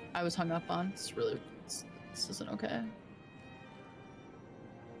 I was hung up on. This isn't okay.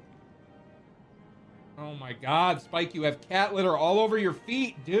 Oh my god, Spike, you have cat litter all over your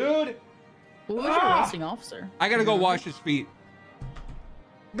feet, dude. Who was your arresting officer? I gotta go wash his feet.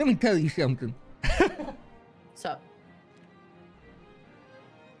 Let me tell you something. What's up?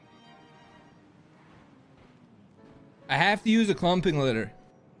 I have to use a clumping litter.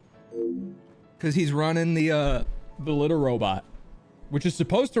 Because he's running the litter robot. Which is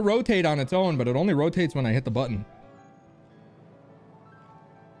supposed to rotate on its own, but it only rotates when I hit the button.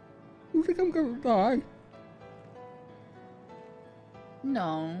 You think I'm gonna die?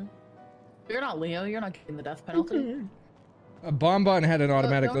 No. You're not Leo. You're not getting the death penalty. A Bonbon had an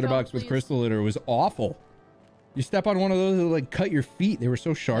automatic don't litter go, box with please. crystal litter. It was awful. You step on one of those, it'll like cut your feet. They were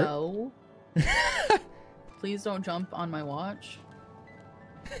so sharp. No. please don't jump on my watch.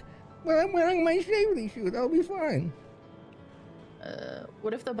 Well, I'm wearing my safety suit. I'll be fine.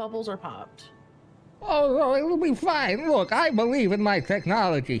 What if the bubbles are popped? Oh, no, it'll be fine. Look, I believe in my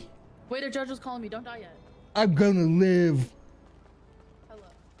technology. Wait, a judge is calling me. Don't die yet. I'm gonna live. Hello.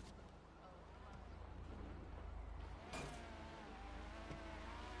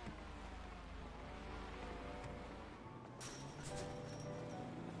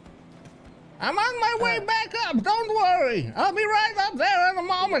 I'm on my way back up. Don't worry. I'll be right up there in a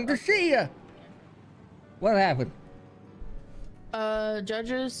moment to see you. What happened?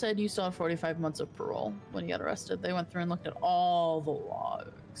 Judges said you still have 45 months of parole when you got arrested. They went through and looked at all the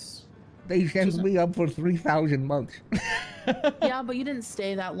logs. They sent me up for 3,000 months. Yeah, but you didn't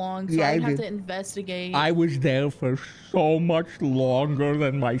stay that long, so Yeah, I'd I have did. to investigate. I was there for so much longer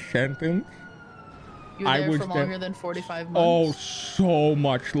than my sentence. You were there for longer than 45 months. Oh, so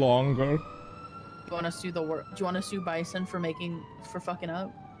much longer. You want to sue the work? Do you want to sue Bison for fucking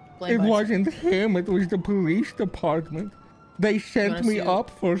up? Blame It Bison. wasn't him. It was the police department. They sent wanna me sue- up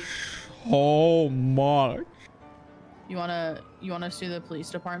for so much. You wanna sue the police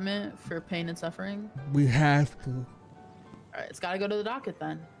department for pain and suffering? We have to. All right, it's got to go to the docket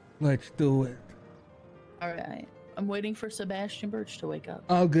then. Let's do it. All right, I'm waiting for Sebastian Birch to wake up.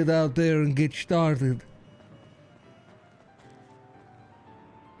 I'll get out there and get started.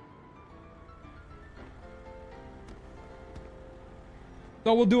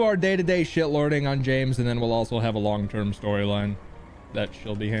 So we'll do our day-to-day shit lording on James, and then we'll also have a long-term storyline that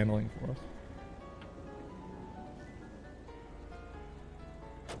she'll be handling for us.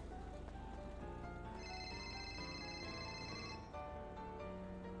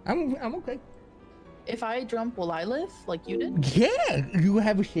 I'm okay. If I jump, will I live like you did? Yeah, you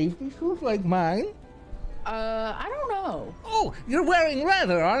have a safety suit like mine. I don't know. Oh, you're wearing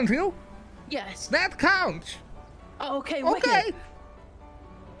leather, aren't you? Yes. That counts. Oh, okay. Okay, Wicked.